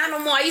be. I'm not no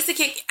more. I used to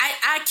kick.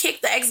 I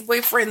kicked the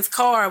ex-boyfriend's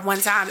car one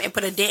time and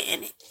put a dent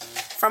in it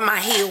from my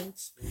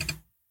heels.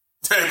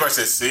 Everybody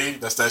says, see,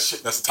 that's that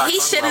shit. That's a toxic. He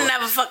should have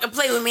never fucking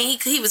played with me.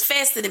 He was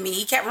faster than me.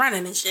 He kept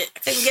running and shit. I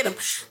couldn't get him.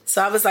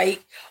 So I was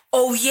like,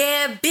 oh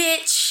yeah,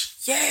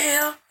 bitch.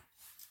 Yeah.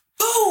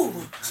 Boom.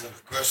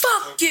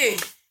 Fuck you.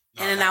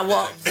 And then I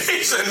walked.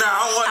 He said, "No,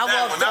 I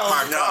don't want that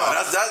one. That's my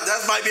car."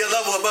 That might be a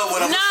level above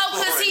what I'm. No,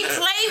 because he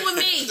played with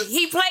me.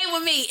 He played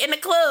with me in the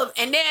club.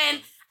 And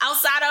then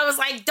outside, I was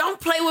like, don't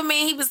play with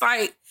me. He was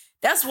like,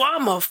 that's why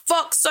I'm a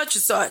fuck such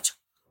and such.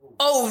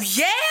 Oh,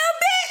 yeah,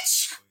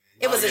 bitch.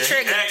 It was a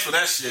trigger. He asked for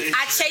that shit.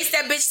 I chased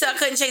that bitch till I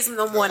couldn't chase him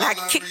no more. And I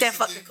kicked that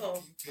fucking car.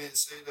 You can't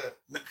say that.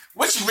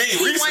 What you mean He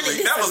wanted recently?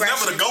 this That was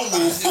never the go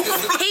move.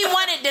 He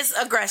wanted this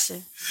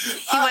aggression.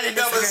 He I wanted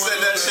this never said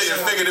that shit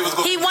and figured it was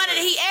going. He wanted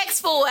it. He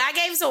asked for it. I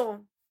gave it to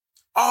him.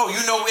 Oh,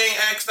 you know we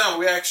ain't asked them.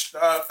 We asked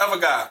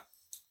other guy.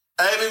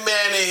 Every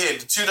man in here.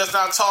 The two that's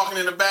not talking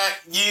in the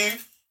back. You.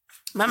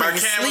 My My man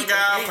is camera sleep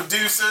guy, over there.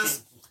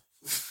 producers.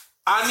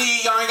 I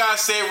need y'all ain't gotta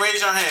say it, raise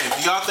your hand.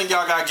 Do y'all think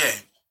y'all got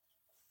game?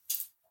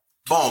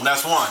 Boom,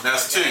 that's one.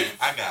 That's two.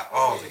 I got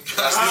all of it.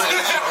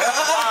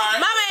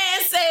 My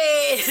man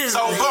said,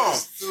 So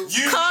boom.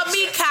 You call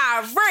me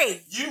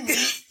Kyrie. You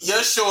meet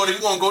your shorty.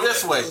 We're gonna go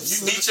this way.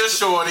 You meet your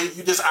shorty,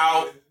 you just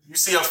out, you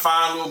see a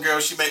fine little girl,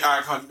 she make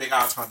eye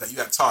contact, you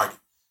got a target.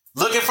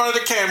 Look in front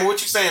of the camera,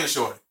 what you saying to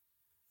shorty?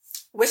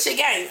 What's your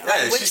game?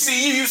 Yeah, What she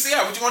see you see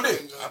her, what you gonna do?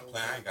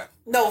 I ain't got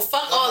No,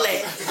 fuck all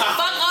that. Fuck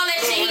all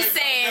that shit he's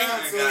saying.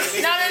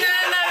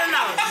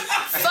 No.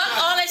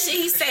 Fuck all that shit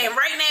he's saying.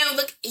 Right now,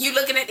 look, you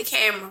looking at the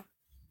camera.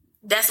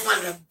 That's one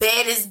of the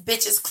baddest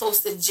bitches close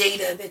to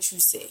Jada that you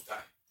see.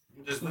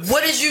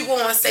 What is you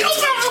going to say? What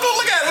you gonna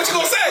look at? What you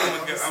gonna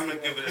say? I'm gonna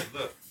give it a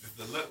look. If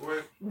the look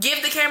work,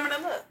 Give the camera the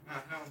look.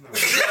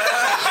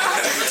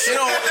 He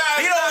don't want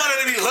her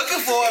to be looking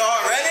for it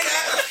already.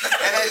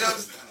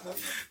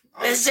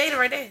 That's Jada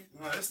right there.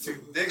 no, that's too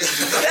big.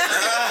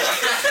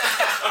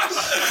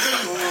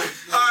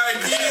 Alright,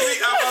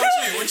 Geezy, how about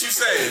you? What you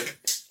saying?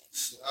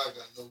 I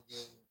got no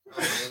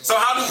game. So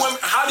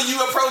how do you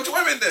approach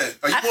women then?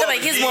 Are you I feel more like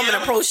of a his woman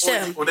DM approached or-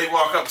 him. Or they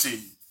walk up to you?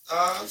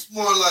 It's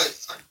more like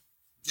I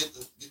get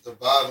the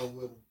vibing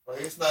with them.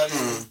 Like, it's not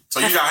even. So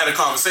you gotta have a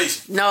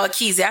conversation. No,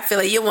 Keezy, I feel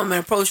like your woman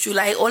approached you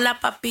like, hola,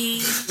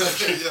 papi.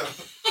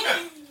 Yeah.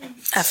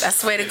 I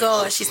swear to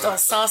God, she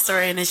starts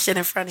saucering and shit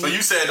in front of So you.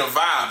 you said the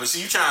vibe, but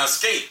see, you trying to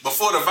escape.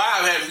 Before the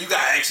vibe happened, you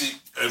gotta actually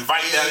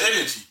invite that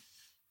energy.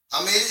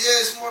 I mean, yeah,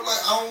 it's more like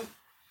I don't.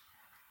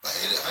 Like,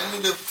 I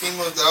knew the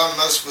females that I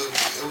messed with.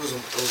 It was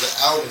an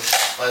outing,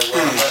 like where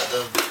I met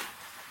them.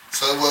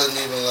 So it wasn't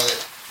even like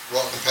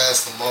walking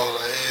past them all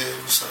like, hey,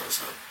 what's up,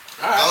 what's up.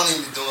 I don't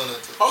even be doing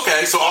that.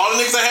 Okay, so all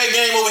the niggas that had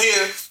game over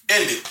here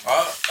ended.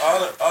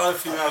 All the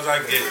females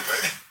I get,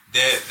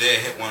 they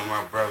hit one of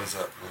my brothers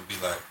up and be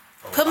like,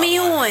 oh, Put me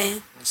I want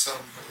on.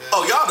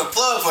 Oh, y'all the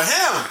plug for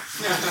him.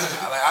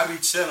 I be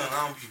chilling.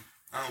 I don't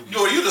be.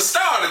 You the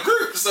star of the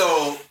group,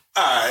 so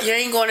alright. You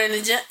ain't going in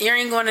the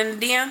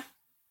DM?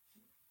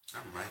 I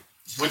might.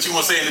 What you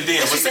want to say in the DM?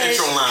 What's the said-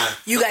 intro line?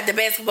 You got the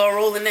basketball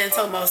rolling in,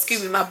 talking about,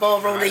 excuse me, my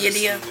ball rolling in your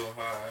DM?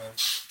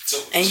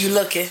 And you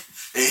looking.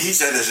 And he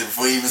said that shit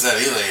before he even said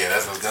it. He was like, yeah,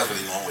 that's what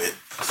he went with.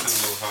 I send a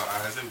little hard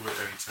eyes. It work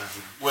every time.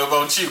 What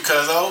about you,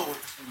 cuzzo?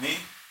 Me?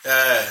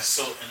 Yeah.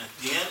 So in a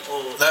DM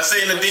or Let's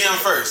say in the DM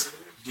first.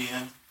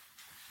 DM,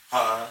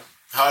 hot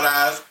Hot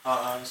eyes.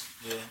 eyes,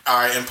 yeah.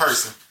 Alright, in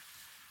person.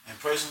 In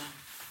person,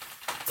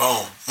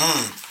 Boom.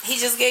 He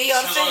just gave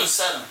y'all the depends on the face.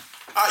 setting.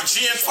 Alright,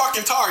 G and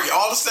fucking Target.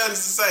 All the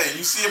settings the same.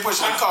 You see it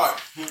pushing the cart.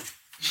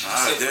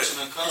 Pushing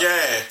the car.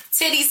 Yeah.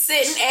 Titties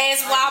sitting,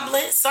 ass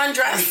wobbling,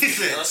 sundress.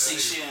 Let's see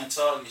she in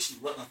Target. She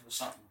looking for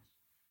something.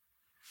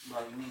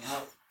 Like you need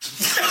help.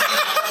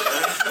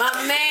 My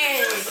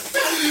man.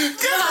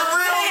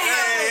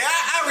 Hey,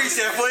 I reached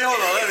that for you. Hold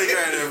on, let me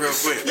grab that real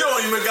quick. You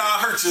don't even gotta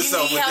hurt You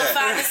yourself need with help that.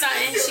 finding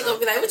something? She gonna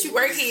be like, what you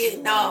work here?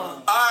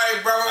 No. Alright,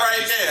 brother,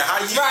 right there. How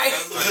you Right.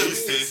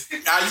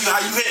 how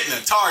you hitting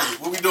it? Target.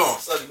 What we doing?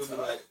 So you gonna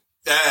be like,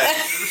 Yeah.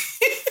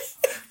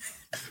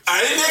 I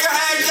didn't nigga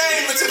had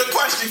game until the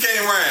question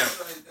came around.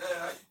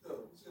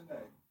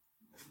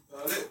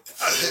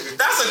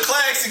 That's a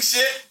classic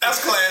shit. That's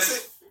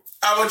classic.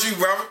 How about you,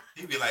 brother?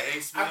 He be like, hey,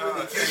 sweetheart.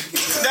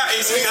 Not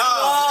a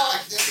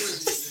sweetheart.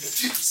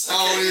 I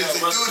don't even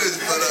do this,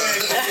 but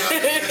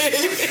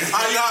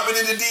How you hopping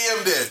in the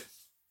DM then?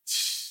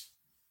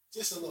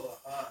 Just a little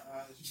hot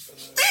eyes. These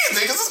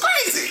niggas is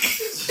crazy.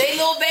 They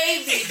little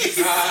baby.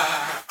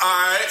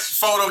 right,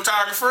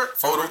 photographer.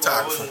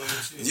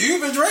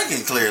 You've been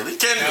drinking, clearly.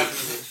 Kendall,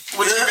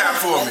 what you got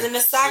for me? In the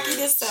sake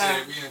this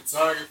time. We in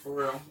Target for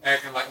real. I'm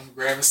acting like I'm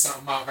grabbing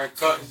something out her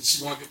cut and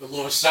she want to get the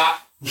little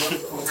shot. What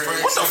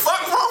the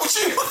fuck wrong with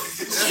you?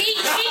 He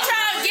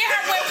trying to get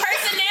her with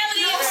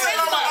personality and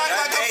charisma.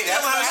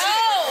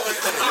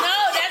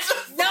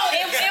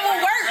 It will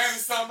work.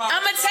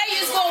 I'm gonna tell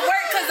you it's gonna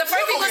work because the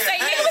first people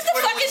say, "Nigga, what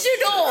the fuck is you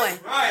doing?"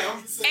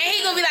 And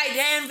he gonna be like,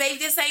 "Damn, babe,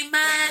 this ain't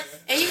mine."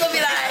 And you gonna be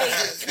like,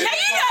 "Now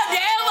you know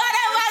damn what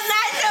I was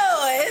not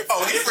doing."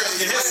 Oh, he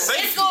bringing his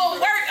safe. It's gonna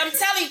work. I'm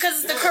telling you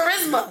because it's the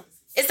charisma.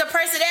 It's the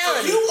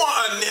personality. You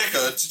want a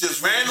nigga to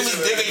just randomly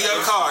dig in your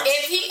car?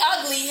 If he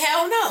ugly,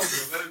 hell no.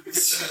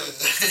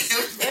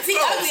 If he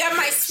ugly, I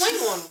might swing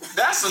on him.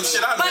 That's some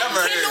shit I've never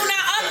heard. But Kendall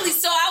not ugly,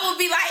 so I would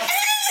be like.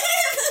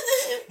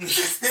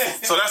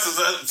 So that's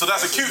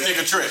a cute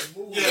nigga trick.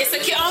 It's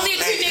only a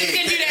cute nigga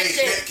can do that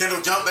shit.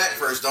 Kendall, jump back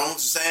first. Don't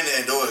stand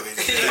there and do it again.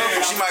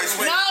 She might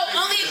swing. No,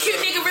 only a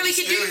cute nigga really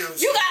can do.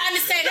 You gotta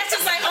understand. That's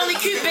just like only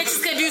cute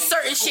bitches can do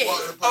certain shit.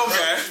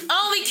 Okay.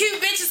 Only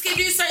cute bitches can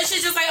do certain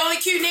shit, just like only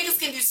cute niggas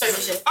can do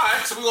certain shit. All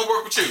right, so we're gonna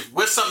work with you.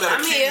 What's something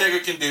that a cute here.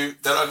 nigga can do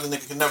that ugly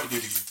nigga can never do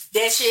to you?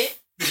 That shit.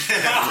 You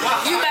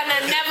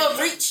better never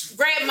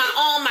grab my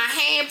arm, my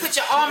hand, put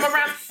your arm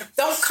around.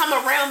 Don't come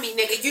around me,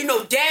 nigga. You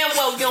know damn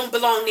well you don't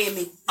belong near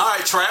me. All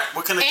right, Trap.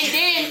 What kind of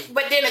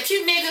But then a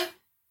cute nigga,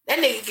 that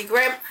nigga can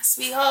grab my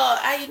sweetheart.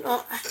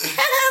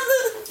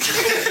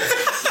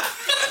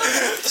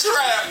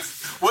 Trap.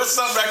 What's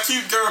something that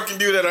cute girl can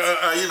do that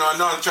a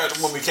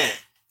non-attractive woman can't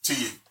to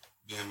you?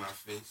 Be in my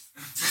face.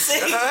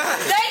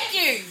 Thank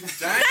you.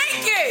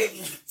 Thank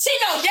you. She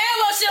know damn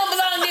well she don't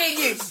belong near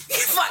you.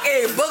 You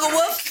fucking booger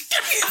wolf.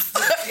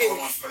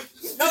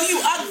 No,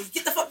 you ugly.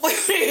 Get the fuck away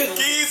from me.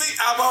 Easy.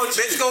 How about you?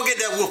 Bitch, go get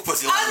that wolf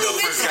pussy lined up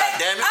first.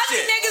 Goddamn it.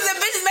 Ugly niggas and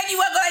bitches make you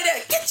walk like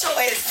that. Get your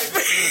ass.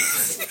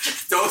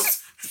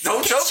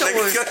 Don't choke,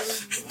 nigga.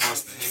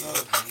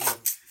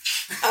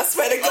 I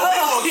swear to God. We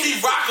gonna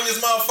keep rocking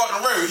this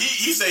motherfucking room.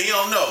 He say he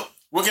don't know.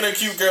 What can a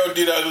cute girl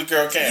do that ugly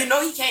girl can't? You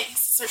know he can't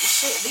answer certain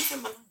shit. Leave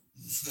him alone.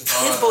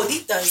 His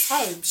bodita is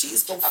home.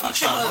 She's gonna fuck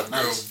him up.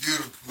 Nice.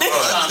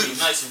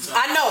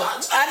 I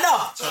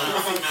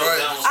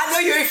know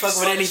you ain't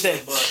fucking with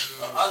anything. But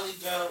ugly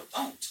girl,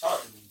 don't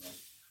talk to me.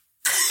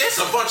 It's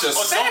a bunch of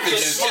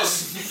savages.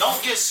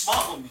 Don't get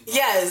smart with me.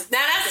 Yes,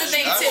 now that's the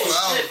thing too.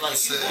 Shit, like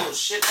you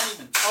bullshit. Don't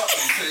even talk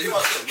to me. You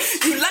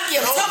lucky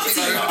I'm talking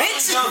to you,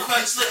 bitch. I'm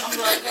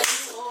like,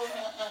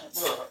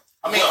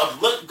 I mean, a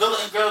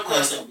good-looking girl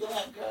question. I'm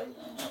like, girl,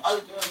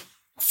 ugly girl.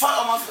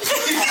 Fuck on my face.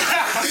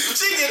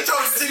 She get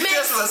talked to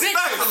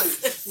disrespectfully.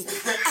 She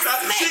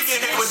get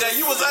hit with that.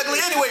 You was ugly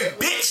anyway,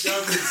 bitch.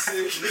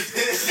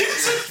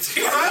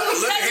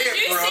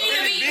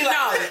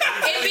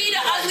 It be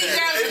the ugly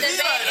girls with the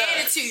bad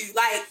attitude.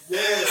 Like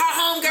her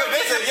homegirl.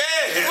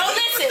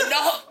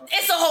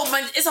 It's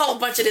a whole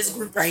bunch of this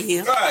group right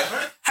here. Right.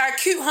 Her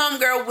cute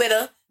homegirl with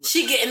her.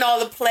 She getting all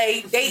the play.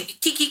 They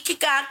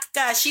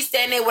kika. She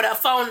standing there with her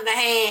phone in her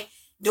hand.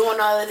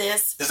 Doing all of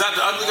this. Is that the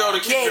ugly girl or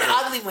the cute girl? Yeah, the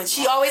ugly one.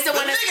 She always the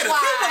one that's quiet. The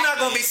cute one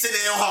not gonna be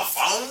sitting on her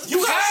phone.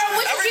 Girl,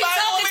 what you keep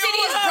talking to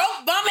these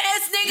broke bum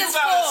ass niggas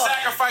for? You gotta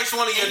sacrifice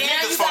one of your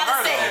niggas for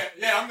her though.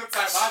 Yeah, I'm the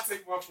type. I'll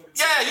take one for the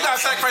Yeah, you gotta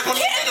sacrifice one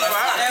of your niggas for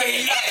her.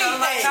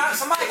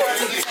 Somebody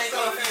gotta take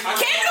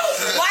Kendall,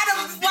 why the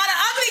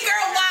ugly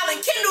girl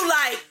wildin'? Kendall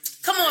like,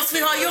 come on,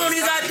 sweetheart, you don't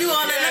even gotta do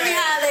all that. Let me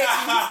holler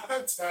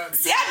at you.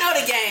 See, I know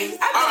the game.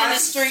 I've been in the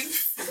street.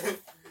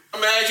 I'm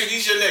gonna ask you,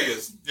 these your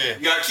niggas.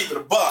 Yeah. You gotta keep it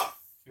a buck.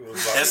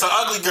 It's an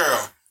ugly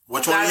girl.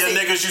 Which one of your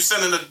niggas you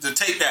sending to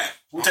take that?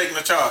 Who taking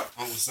the charge?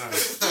 Uncle Son.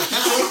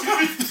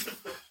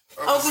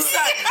 Uncle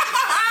Son.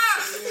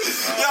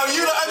 Yo,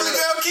 you the ugly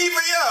girl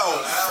keeper,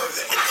 yo.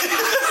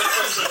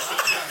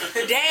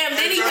 Damn,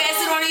 did he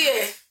pass it on the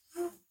air?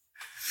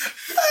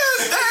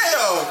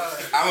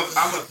 Damn. I'm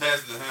gonna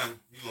pass it to him.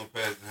 You gonna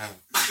pass it to him.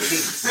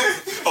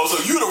 Oh, so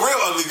you the real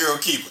ugly girl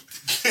keeper.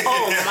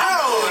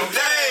 Oh,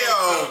 damn. I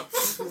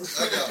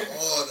got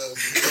all those.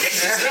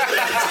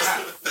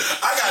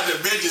 I got the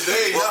bitches.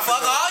 They ain't Well,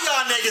 fuck all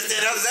y'all niggas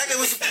then. That's exactly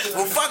what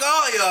well, fuck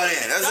all y'all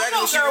then. That's exactly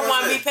what she girl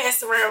want say. me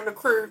passed around the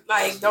crew.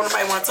 Like, don't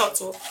nobody want to talk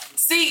to her.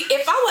 See,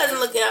 if I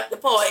wasn't looking up the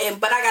part,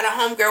 but I got a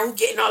homegirl who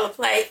getting all the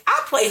play,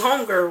 I play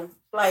homegirl.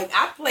 Like,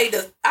 I play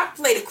the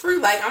crew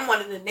like I'm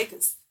one of the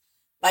niggas.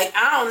 Like,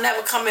 I don't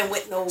never come in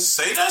with no...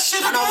 Say that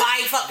shit again.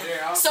 Nobody fucking...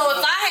 Yeah, so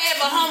if I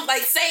have a home...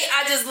 Like, say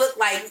I just look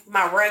like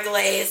my regular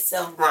ass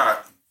self. Right.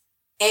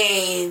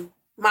 And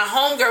my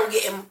homegirl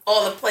getting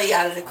all the play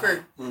out of the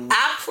crew. Mm-hmm.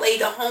 I play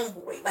the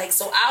homeboy. Like,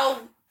 so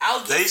I'll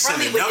get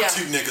friendly with them. They sending them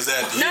two niggas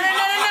after you. No.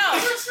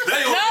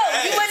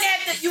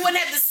 You wouldn't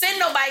have to send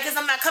nobody because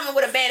I'm not coming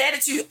with a bad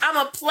attitude. I'm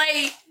going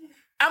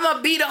to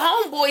be the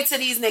homeboy to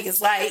these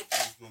niggas. Like,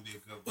 it's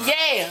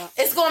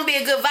going to be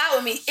a good vibe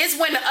with me. It's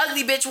when the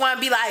ugly bitch want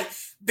to be like,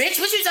 bitch,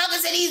 what you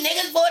talking to these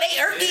niggas, boy? They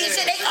irky and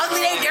shit. They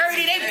ugly, they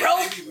dirty, they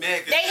broke.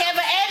 They have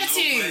an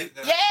attitude.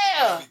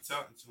 Yeah.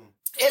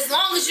 As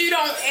long as you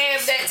don't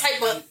have that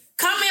type of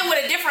come in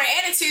with a different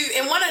attitude,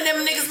 and one of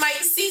them niggas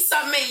might see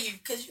something in you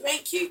because you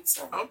ain't cute.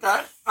 So.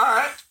 Okay. All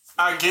right.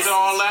 I get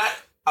all that.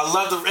 I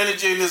love the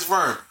energy in this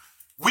room.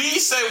 We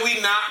say we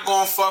not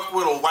gonna fuck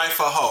with a wife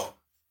or hoe.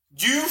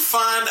 You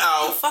find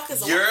out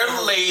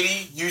your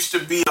lady used to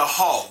be a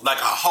hoe, like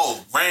a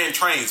hoe, ran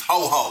trains,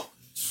 ho.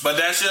 But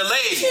that's your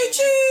lady.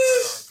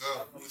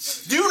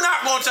 You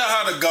not gonna tell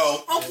her to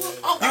go. You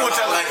gonna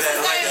tell her like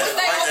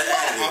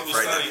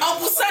that.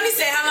 Uncle Sonny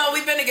said, "How long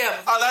we been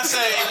together?" Oh, let's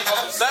say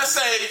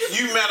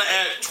you met her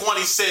at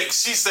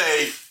 26. She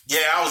say,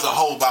 "Yeah, I was a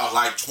hoe about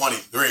like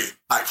 23,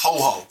 like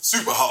ho,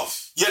 super hoe."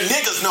 Your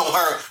niggas know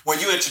her when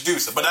you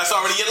introduce her, but that's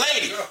already your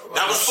lady.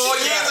 That was 4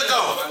 years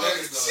ago.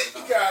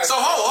 So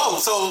ho.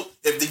 So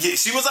if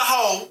she was a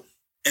hoe.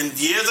 And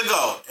years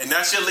ago, and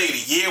that's your lady.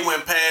 Year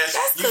went past.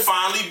 You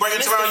finally bring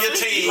it around your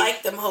team.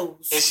 Like them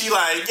hoes. And she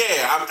like,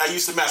 yeah, I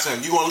used to mess with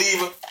him. You gonna leave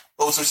her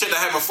over some shit that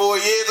happened 4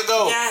 years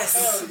ago? Yes.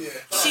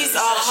 She's a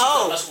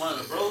hoe. That's one of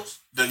the bros.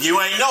 You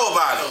ain't know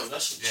about it.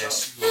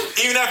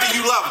 Even after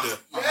you loved her.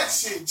 That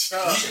shit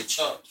Chuck.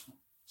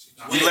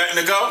 You letting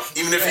her go?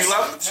 Even if you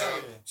love her?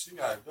 She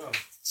gotta go.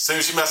 Soon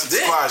as she messes with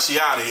the squad, she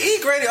out of here. E.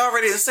 Grady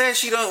already said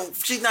she's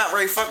not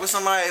ready to fuck with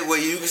somebody where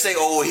you can say,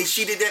 oh,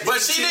 she did that.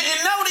 But she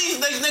didn't know these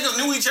niggas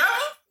knew each other.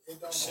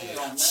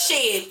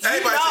 Shit.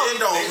 Everybody said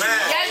it don't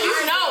matter. Yeah, you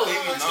know.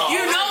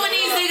 You know when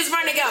these niggas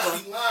run together.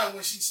 She lying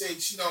when she say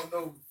she don't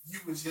know you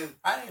was your.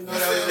 I didn't know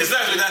that was.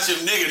 Especially that's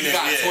your nigga. You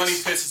got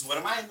 20 pictures with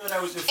him. I didn't know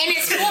that was your. And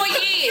it's 4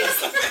 years.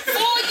 4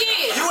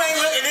 years. You ain't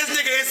looking at this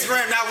nigga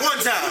Instagram not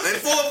one time. And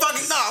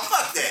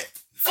fuck that.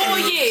 4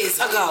 years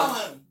ago.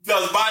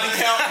 Does body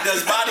count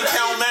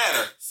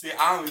matter? See,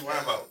 I don't even worry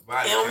about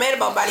body count. It don't matter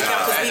about body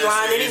count because we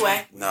lying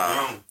anyway.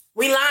 Nah.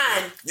 We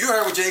lying. You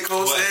heard what J.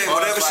 Cole said.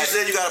 Whatever she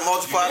said, you gotta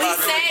multiply. We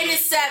saying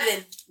it's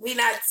 7. We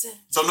not.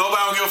 So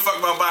nobody don't give a fuck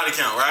about body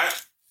count, right?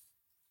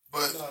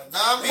 But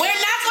we're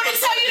not going to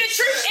tell you the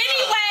truth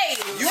anyway.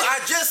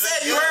 I just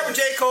said you heard what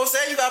J. Cole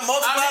said. You got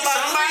multiply by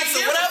 3. So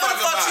whatever the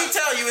fuck she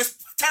tell you, it's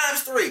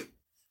times 3.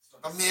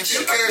 I mean, if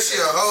you care she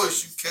a hoe,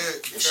 you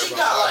care. She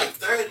got like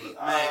 30.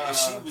 Man,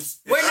 she was.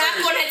 We're not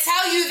going to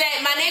tell you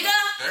that, my nigga.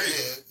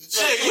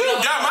 Shit, you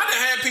dumb. I done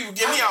had people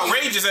give me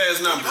outrageous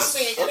ass numbers.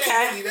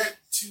 Okay.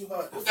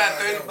 Who got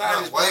 30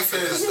 bodies?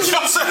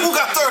 Yo, said who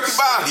got 30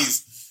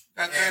 bodies?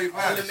 Got 30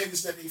 All the bodies.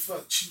 niggas that they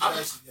fuck, she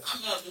actually got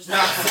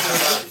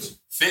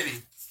 50.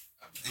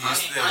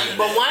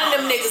 But one of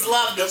them niggas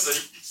loved us.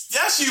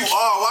 Yes, you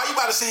are. Why you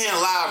about to sit here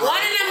and lie, bro? One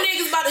of them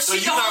niggas about to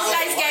shoot the whole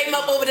dice game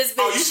up over this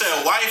bitch. Oh, you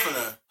said wife in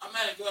her. I'm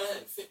at a girl that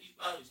had 50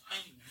 bodies.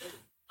 I ain't even hit it.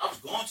 I was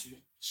going to.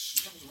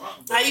 She was wrong.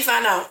 How you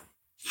find out?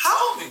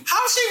 How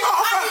she wrong?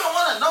 I don't even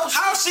want to know.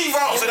 How she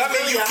wrong? So that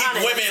means you Really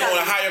keep 100, women on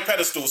a higher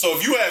pedestal. So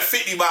if you had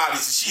 50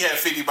 bodies and she had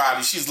 50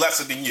 bodies, she's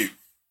lesser than you.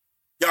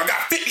 Y'all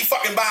got 50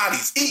 fucking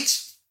bodies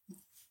each.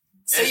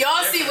 So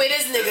y'all see where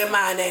this nigga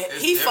mind at.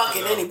 He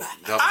fucking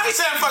anybody. I ain't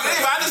saying fucking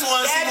anybody. I just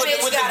want to see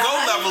what the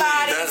go level is.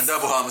 That's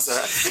double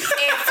homicide.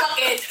 And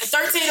fucking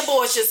 13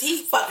 abortions.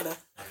 He fucking her.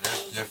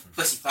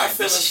 I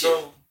feel as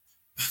though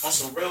on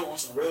some real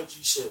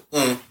G shit,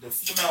 the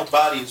female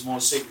body is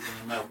more sacred than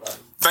the male body.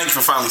 Thank you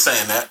for finally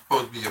saying that.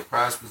 Supposed to be your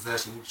prized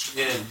possession.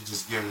 Yeah. You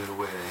just giving it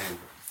away at hand.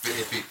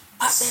 50.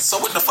 So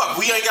what the fuck?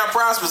 We ain't got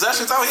prized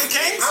possessions out here,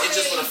 Kings? It's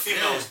just with a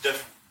female is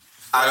different.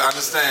 I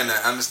understand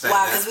that.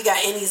 Why? Because we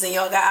got Indies and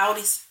y'all got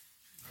Audis?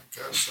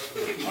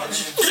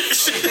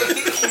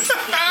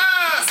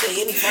 Say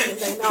any fucking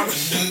thing, no.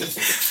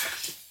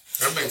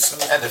 That makes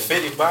sense. At the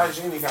 50 bodies,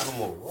 you ain't got no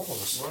more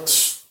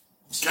rolls.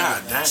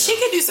 God damn. She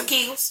can do some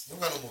Kegels. You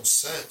got no more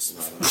sex.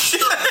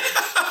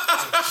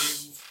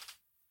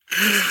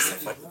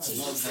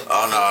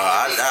 Oh no,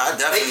 I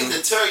definitely. They can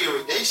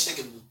deteriorate. They shit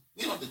can.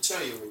 We don't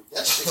deteriorate.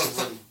 That shit can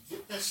really.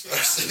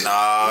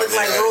 Nah, Looks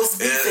like roast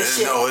beef and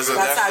shit. No, it's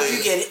That's how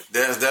you get it.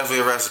 There's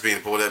definitely a recipe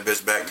to pull that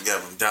bitch back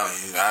together. I'm telling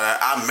you.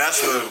 I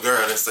mess with a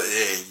girl that said,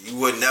 yeah, you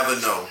would never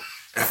know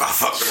if I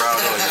fucked around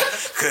on you.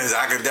 Because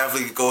I could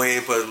definitely go ahead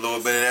and put a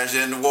little bit of that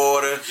shit in the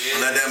water,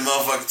 let that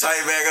motherfucker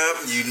tighten back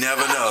up, you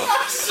never know.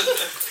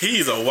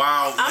 He's a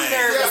wild man. I'm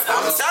nervous.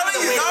 I'm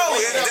telling you, no.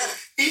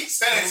 He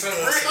said some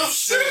real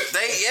shit.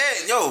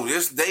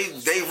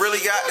 They really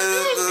got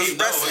the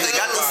recipe. They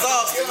got the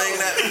sauce to bring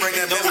that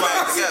bitch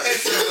back together.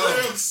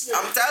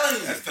 I'm telling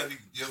you.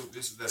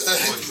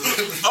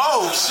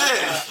 Oh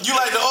shit! You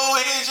like the old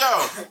heads, yo?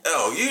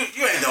 Oh, you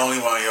ain't the only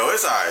one, yo.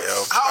 It's alright,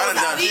 yo. How old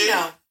are you?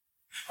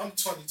 I'm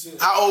 22.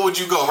 How old would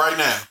you go right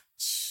now?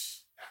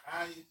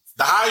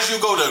 The highest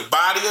you go to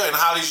body her, and the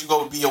highest you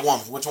go to be a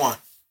woman. Which one?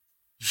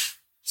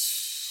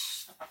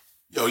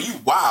 Yo, you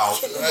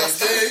wild. Yo. That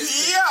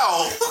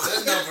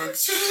number.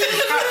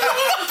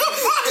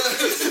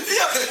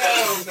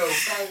 I don't know.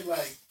 Probably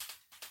like,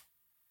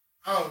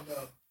 I don't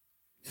know.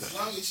 As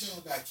long as she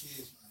don't got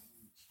kids, man.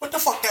 What the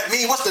fuck that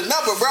mean? What's the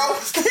number, bro?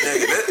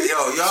 Nigga,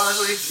 yo,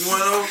 honestly, you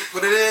wanna know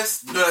what it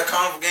is? You know that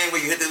carnival game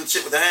where you hit the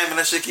shit with the hammer and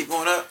that shit keep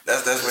going up?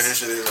 That's where this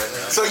shit is right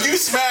now. So you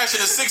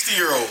smashing a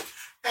 60-year-old?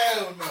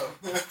 Hell no.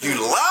 You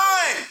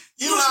lying?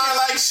 You lying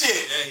like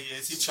shit. Yeah, he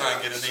is. He trying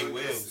to get in their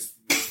wheels.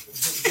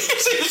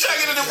 So you trying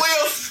to get in the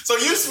wheels? So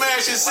you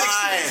smashing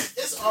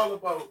 60? It's all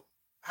about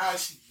how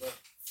she look.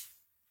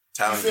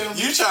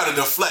 You trying to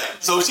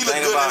deflect. So she look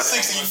good at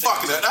 60, you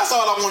fucking her. That's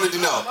all I wanted to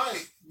know.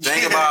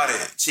 Think about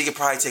it. She could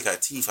probably take her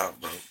teeth out,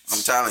 bro.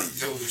 I'm telling you.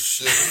 Yo,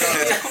 shit.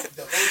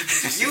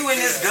 You in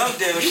this gum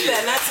deal You shit.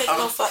 better not take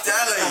no fucking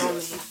telling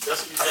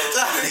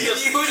you.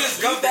 You this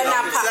You better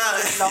not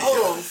pop the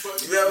hold on.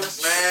 Yeah,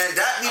 man,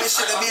 that be the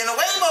shit that be in the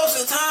way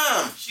most of the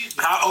time.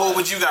 How old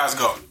would you guys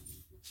go?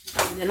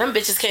 And them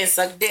bitches can't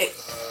suck dick.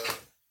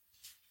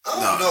 I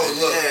don't know.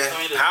 Look.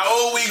 Yeah. How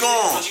old we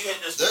going?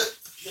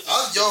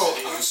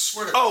 I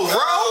swear to Oh, God.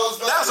 Ro?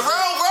 That's Ro.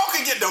 Ro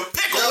can get the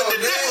pickle with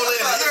the nickel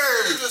in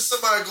it. It's just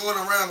somebody going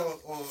around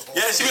on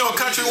Yeah, she be on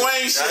Country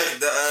Wayne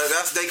shit.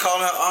 That's they call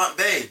her Aunt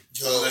Bay.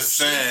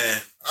 Listen,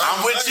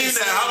 I'm with you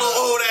now. How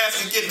little old ass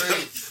can get the...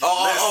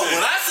 Oh,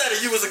 when I said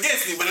it, you was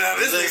against me, but now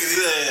this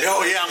nigga,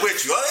 oh yeah, I'm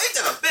with you. Oh, ain't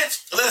that a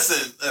bitch?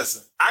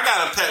 Listen. I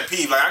got a pet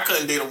peeve. Like, I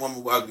couldn't date a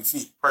woman with ugly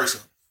feet,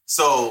 personally.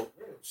 So...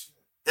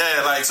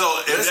 Yeah, like so.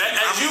 As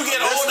you get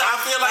older, I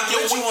feel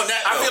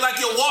like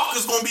your walk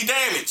is gonna be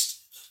damaged.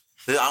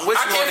 I'm with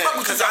you on that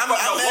because I'm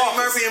Eddie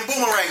Murphy and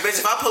Boomerang,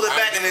 bitch. If I pull it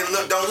back and it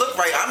don't look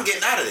right, I'm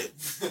getting out of it.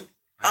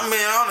 I'm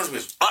being honest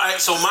with you. All right,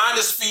 so mine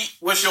is feet.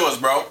 What's yours,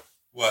 bro?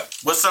 What?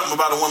 What's something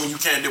about a woman you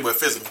can't do with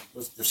physically?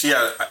 If she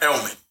had an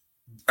ailment,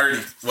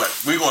 what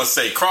we gonna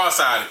say?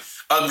 Cross-eyed,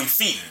 ugly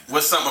feet.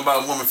 What's something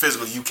about a woman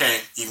physically you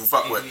can't even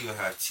fuck with? You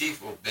have teeth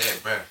or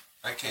bad breath.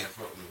 I can't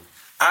fuck with you.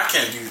 I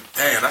can't do.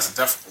 Damn, that's a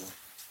difficult one.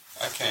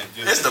 I can't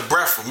do It's the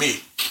breath for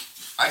me.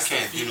 I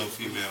can't do no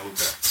female who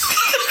got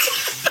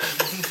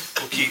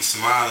who keep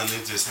smiling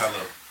and just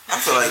hella. I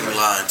feel like you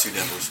lying too,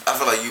 Dimples. I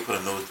feel like you put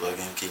a nose plug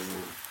in and keep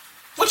moving.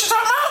 What you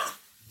talking about?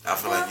 I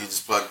feel like you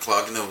just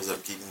clog your nose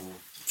up, keep moving.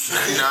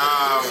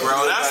 Nah,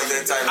 bro. That's Like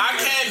that type of I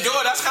can't do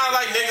it. That's kind of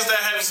like niggas that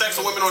have sex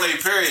with women on their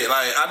period.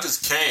 Like I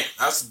just can't.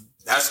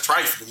 That's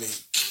trifling to me.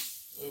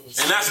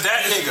 And that's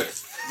that nigga.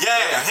 Yeah,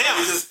 him.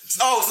 So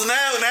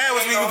now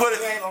we can put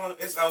it.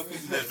 It's other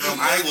people in this room.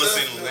 I ain't gonna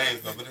say no names,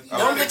 though, but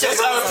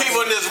There's other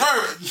people in this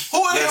room. Who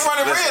are they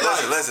running red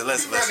lights?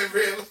 Listen. What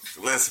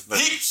is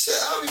It's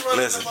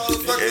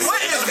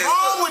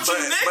wrong with you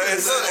niggas? But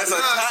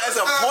it's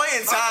a point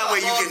in time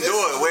where you can do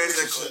it. Where it's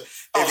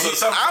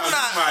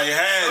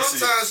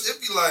Sometimes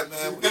it be like,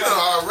 man, we done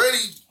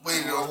already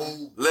waited a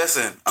whole.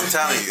 Listen, I'm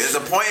telling you, there's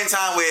a point in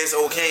time where it's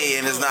okay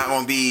and it's not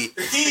gonna be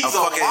He's a a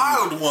fucking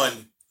wild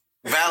one.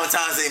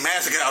 Valentine's Day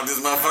massacre out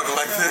this motherfucker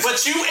like this.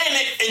 But you in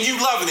it and you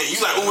loving it.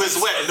 You like, oh,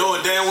 it's wet,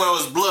 knowing damn well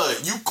it's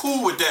blood. You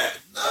cool with that.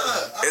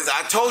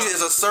 I told you,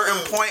 there's a certain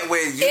point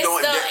where you don't.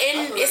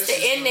 It's the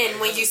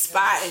ending when you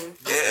spotting.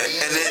 Yeah,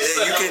 and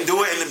you can do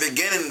it in the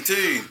beginning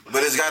too,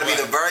 but it's got to be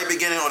the very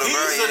beginning or the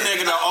very He's a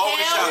end. nigga that always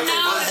Hell shot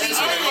no, the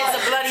ending is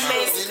a bloody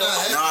massacre.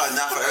 No,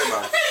 not for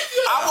everybody.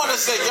 I want to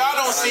say, y'all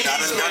don't see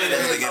Not these in men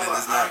the beginning.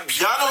 It's not.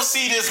 Y'all don't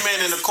see this man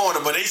in the corner,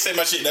 but they say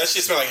my shit. That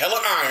shit smell like hella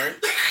iron.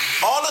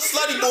 All the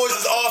slutty boys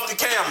is off the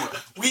camera.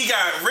 We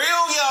got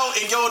real yo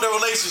and yo in the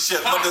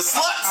relationship, but the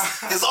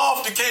sluts is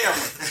off the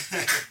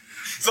camera.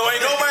 So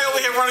ain't nobody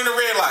over here running the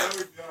red light.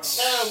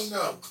 Hell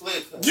no.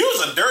 You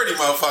was a dirty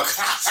motherfucker,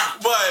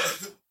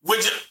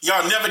 but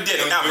y'all never did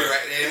it ever.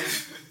 Right there.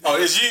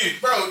 Oh, it's you,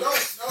 Bro, don't.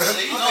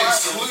 I'm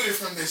excluded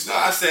from this. No,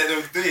 I said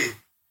them three.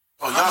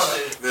 Oh, y'all.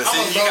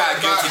 See, you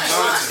got guilty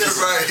conscience.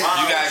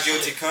 You got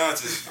guilty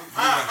conscience.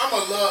 I'm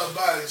a love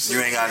body. You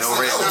ain't got no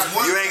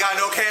You ain't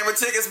got no camera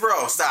tickets,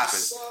 bro. Stop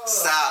it.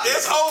 Stop it.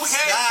 It's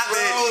okay, Stop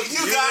bro. it.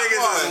 You got niggas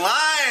one. is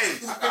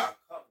lying.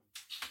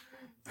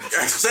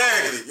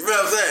 Exactly. You know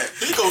what I'm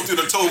saying? He goes through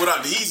the toll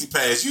without the easy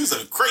pass. You's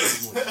a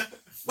crazy one.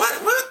 What?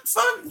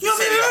 Fuck. You don't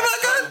mean that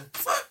good?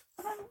 Fuck.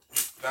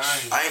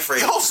 I ain't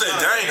afraid. Yo said,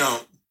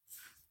 dang.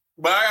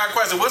 But I got a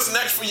question. What's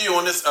next for you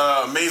on this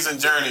amazing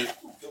journey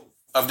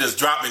of just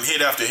dropping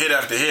hit after hit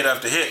after hit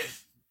after hit?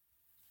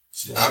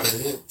 I'm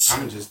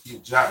gonna just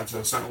keep dropping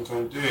until something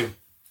comes through.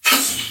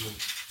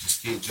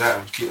 Just keep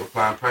dropping, keep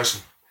applying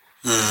pressure.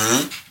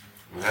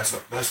 Mm-hmm.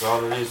 That's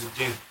all it is to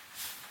do.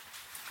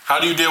 How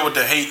do you deal with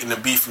the hate and the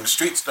beef from the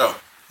streets, though?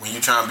 When you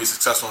try and be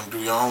successful and do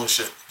your own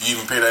shit, do you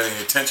even pay that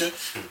any attention?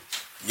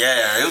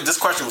 Yeah, this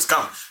question was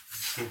coming.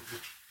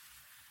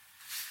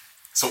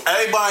 So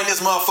everybody in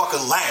this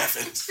motherfucker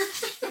laughing.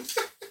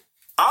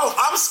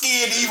 I'm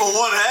scared to even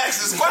want to ask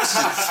this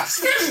question.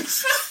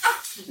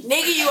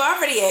 Nigga, you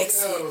already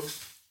asked it.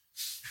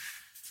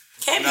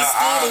 Can't be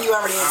scared and you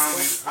already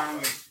asked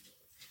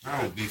it.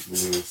 I don't beef with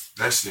niggas.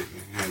 That shit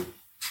can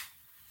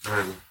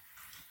handle.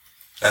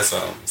 That's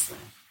all I'm saying.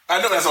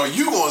 I know that's all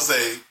you gonna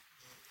say.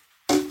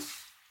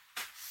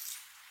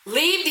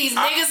 Leave these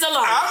niggas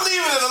alone. I'm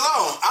leaving it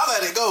alone. I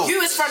let it go.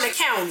 You is from the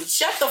county.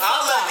 Shut the fuck I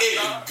up. let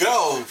it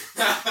go.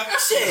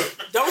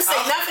 Shit. Don't say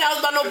nothing else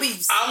about no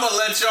beefs. I'm gonna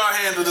let y'all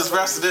handle this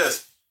rest of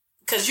this.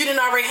 Because you didn't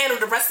already handle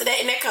the rest of that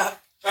in that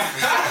cup.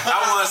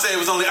 I want to say it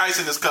was only ice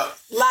in this cup.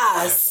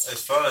 Lies.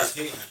 As far as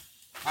hating,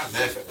 I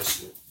laugh at that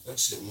shit. That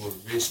shit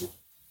motivational.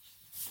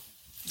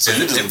 So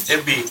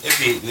it be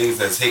niggas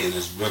that's hating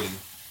is really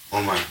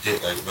on my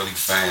dick, like really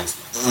fans.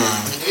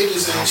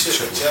 Niggas ain't shit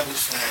for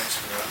jealous fans,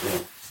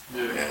 bro.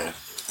 Yeah.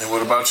 And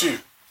what about you?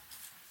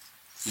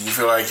 Do you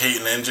feel like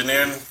hating the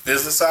engineering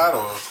business side,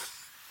 or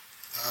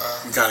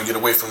you kind of get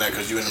away from that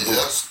because you in the booth?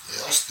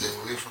 Yeah, I stay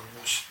away from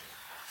that shit.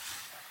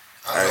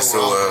 All right, so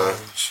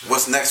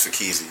what's next for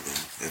Keezy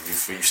then?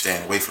 If you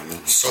staying away from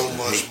it, so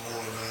much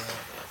more, man.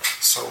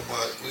 So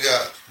much. We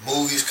got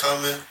movies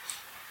coming.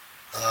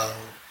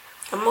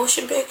 A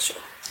motion picture.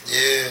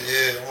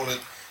 Yeah.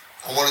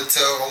 I want to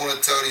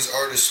tell these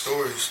artists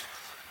stories.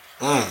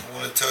 I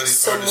want to tell these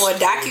some artists more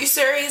stories.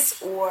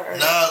 docu-series or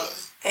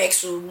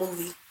actual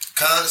movie.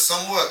 Kind of,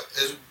 somewhat.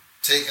 It's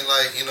taking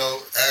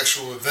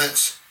actual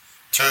events,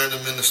 turn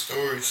them into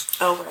stories,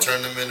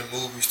 turn them into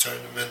movies, turn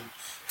them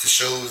into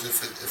shows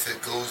if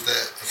it goes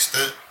that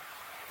extent.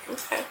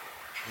 Okay.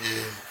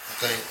 Yeah,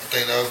 I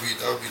think that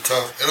would be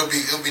tough.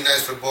 It'll be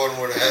nice for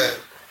Baltimore to have.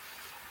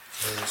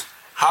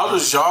 How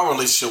does y'all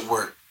relationship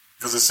work?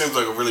 Because it seems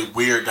like a really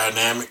weird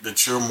dynamic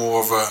that you're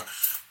more of a,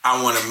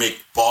 I want to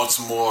make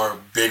Baltimore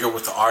bigger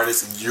with the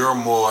artists, and you're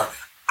more,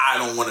 I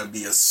don't want to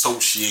be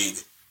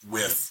associated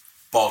with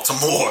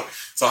Baltimore.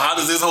 So how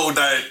does this whole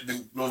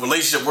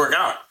relationship work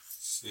out?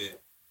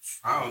 Shit,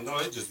 I don't know.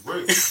 It just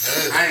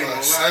works. I ain't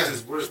gonna lie, it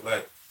just worked.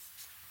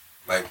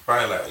 Like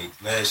probably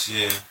last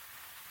year,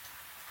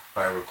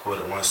 I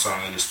recorded one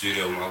song in the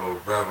studio with my little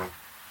brother.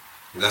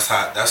 That's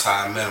how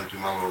I met him, through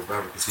my little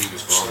brother, because he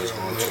was always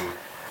going to him.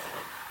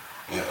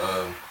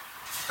 And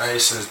hey,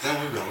 since then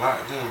we've been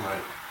locked in.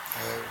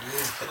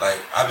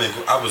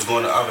 I was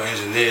going to other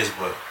engineers,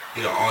 but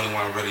he the only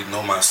one really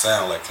know my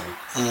sound, like can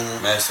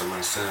master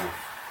my sound.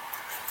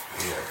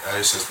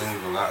 Yeah, since then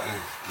we've been locked in.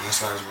 And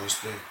that's how it's gonna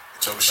stay.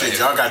 So shit,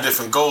 y'all got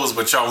different goals,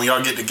 but when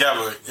y'all get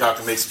together, y'all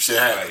can make some shit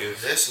happen.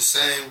 It's the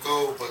same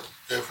goal, but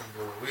different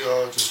goal. We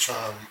all just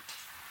trying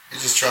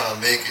to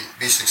make it,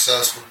 be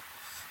successful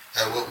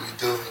at what we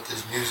do with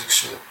this music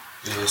shit.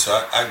 Yeah, so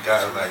I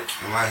got in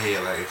my head,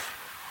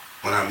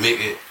 when I make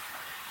it,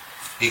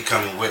 he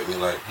coming with me,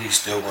 he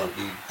still want to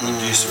be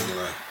producing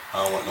me,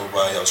 I don't want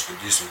nobody else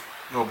producing.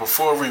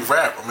 Before we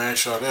wrap, I'm gonna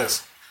ask y'all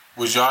this.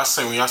 Would y'all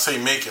say, when y'all say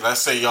make it,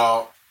 let's say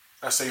y'all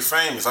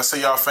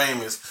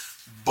famous,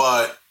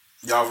 but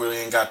y'all really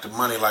ain't got the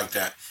money like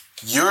that.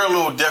 You're a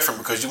little different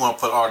because you want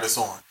to put artists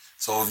on.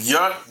 So if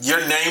your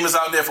name is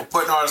out there for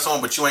putting artists on,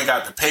 but you ain't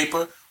got the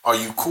paper, are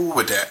you cool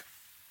with that?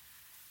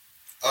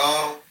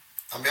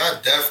 I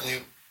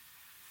definitely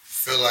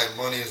feel like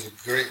money is a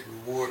great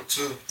reward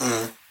too.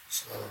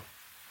 So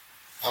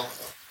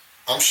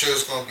I'm sure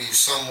it's gonna be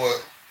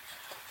somewhat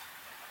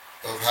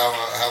of how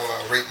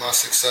I rate my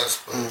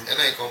success, but it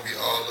ain't gonna be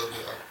all of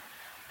it.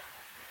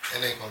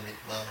 It ain't gonna be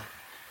none.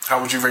 How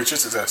would you rate your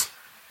success?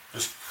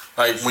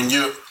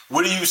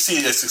 What do you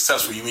see as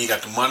successful? You mean you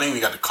got the money,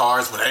 you got the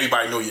cars, when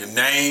everybody know your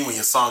name, when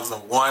your song's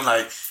number one?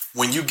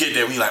 When you get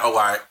there, when you're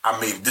like, I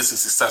made it, this is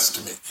success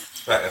to me.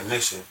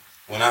 Admission.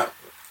 When I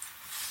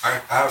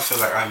feel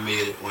like I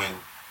made it when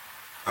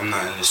I'm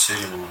not in the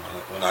city anymore.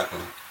 When I can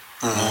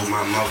move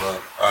my mother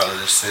out of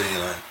the city,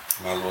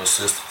 my little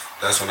sister.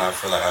 That's when I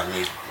feel like I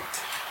made it.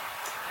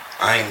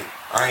 I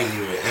ain't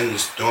even in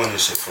this doing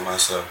this shit for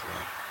myself.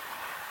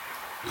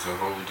 There's a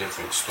whole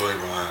different story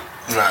behind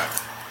it. Right.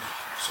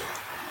 So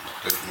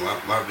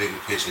my bigger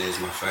picture is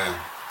my family.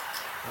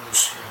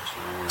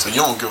 So you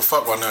don't give a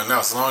fuck about nothing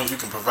else as long as you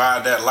can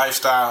provide that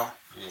lifestyle.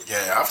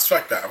 Yeah, I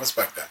respect that.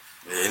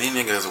 Yeah, any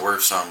nigga that's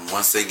worth something,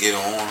 once they get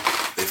on,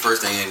 the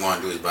first thing they're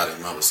going to do is buy their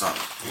mother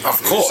something.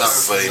 Of course.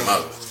 Something for their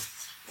mother.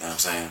 You know what I'm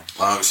saying? As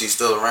long as she's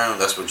still around,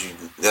 that's your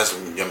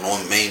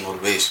main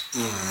motivation.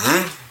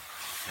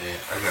 Yeah,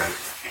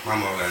 my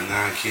mom got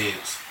 9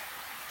 kids.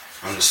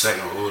 I'm the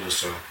second oldest,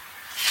 so.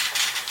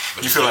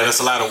 You feel like that's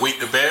a lot of weight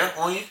to bear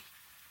on you?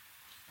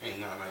 Ain't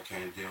nothing I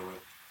can't deal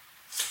with.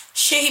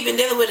 Shit, he been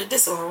dealing with it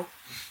this long.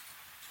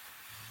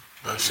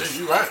 Shit,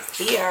 you right.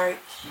 He alright.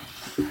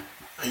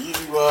 You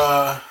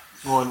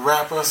going to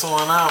wrap us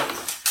on out?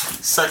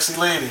 Sexy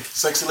lady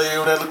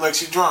over there look like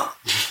she drunk.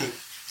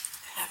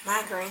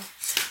 Migraine.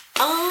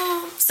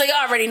 So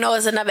y'all already know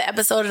it's another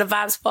episode of the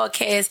Vibes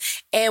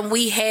Podcast, and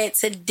we had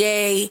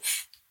today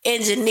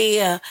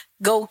Engineer,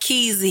 Go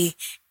Keezy,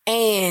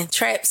 and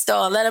Trap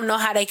Star. Let them know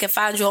how they can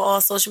find you on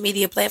all social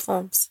media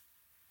platforms.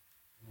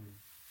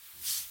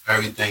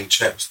 Everything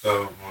Trap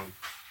Star on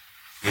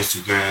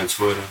Instagram,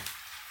 Twitter.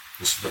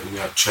 Just look me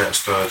up, Trap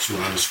Star 2_.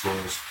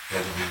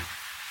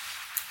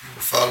 You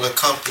can follow the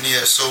company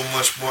at So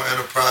Much More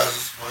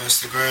Enterprises on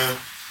Instagram.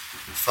 You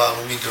can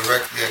follow me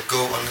directly at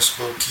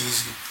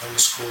go_Keezy_ on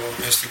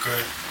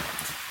Instagram.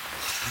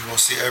 You're going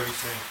to see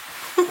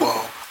everything.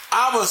 Well,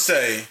 I would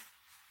say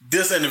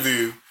this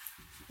interview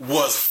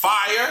was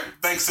fire.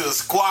 Thanks to the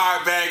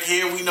squad back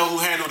here. We know who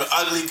handled the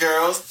ugly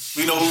girls.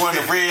 We know who run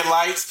the red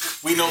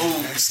lights. We know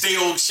who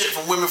steal shit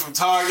from women from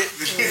Target.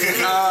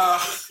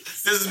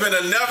 This has been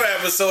another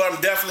episode. I'm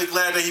definitely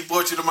glad that he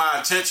brought you to my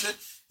attention.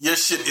 Your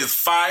shit is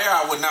fire.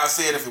 I would not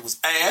say it if it was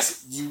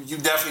ass. You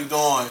definitely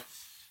doing.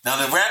 Now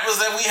the rappers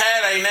that we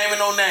had, I ain't naming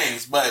no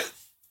names, but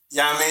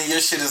your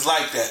shit is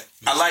like that.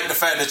 I like the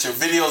fact that your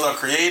videos are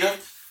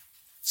creative.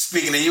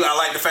 Speaking of you, I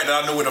like the fact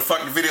that I know where the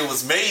fuck the video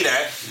was made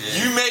at.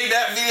 Yeah. You made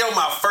that video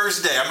my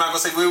first day. I'm not gonna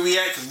say where we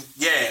at, cause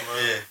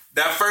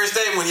that first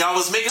day when y'all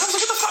was making, I was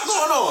like, what the fuck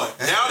going on?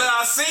 Now that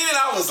I seen it,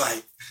 I was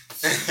like,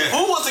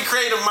 who was the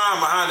creative mind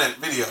behind that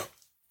video?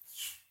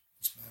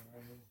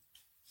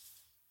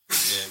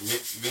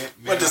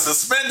 Yeah, With the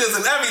suspenders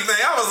and everything,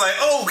 I was like,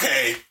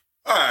 okay,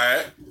 all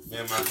right.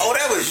 Oh,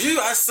 that was you.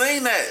 I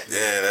seen that.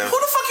 Yeah. Who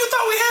the fuck you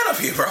thought we had up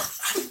here, bro?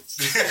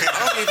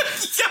 I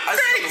just go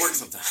to work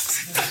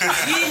sometimes.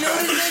 You didn't know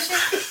this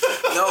shit?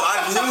 No,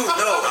 I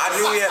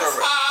knew we had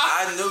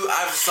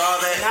I saw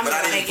that, but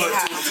I didn't put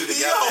two and two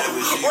together.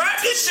 Yo, wrap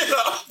this shit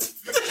up. Get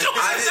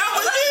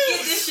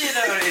this shit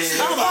out of here.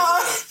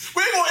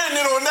 We're going to end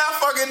it on that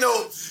fucking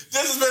note.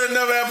 This has been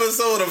another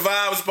episode of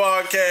Vibes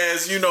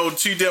Podcast. You know,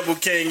 Chi Dimple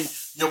King,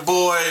 your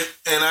boy,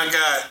 and I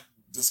got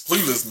this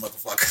clueless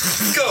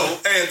motherfucker. Go,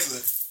 answer.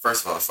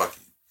 First of all, fuck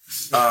you.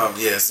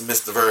 Yes,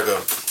 Mr.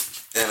 Virgo.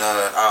 And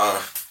our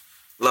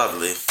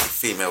lovely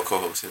female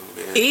co-host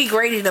here. He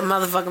graded the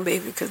motherfucking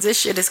baby because this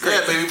shit is crazy.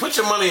 Yeah, baby, put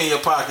your money in your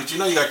pocket. You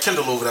know you got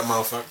Kindle over that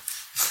motherfucker.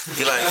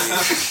 He like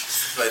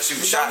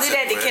shooting shots. Don't do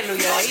that to Kindle,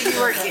 y'all. He be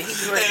working.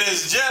 And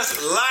it's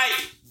just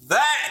like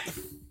that.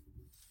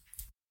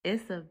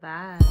 It's a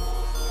vibe.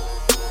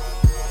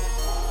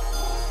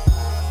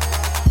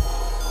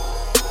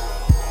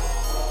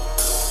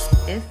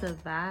 It's a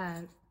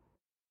vibe.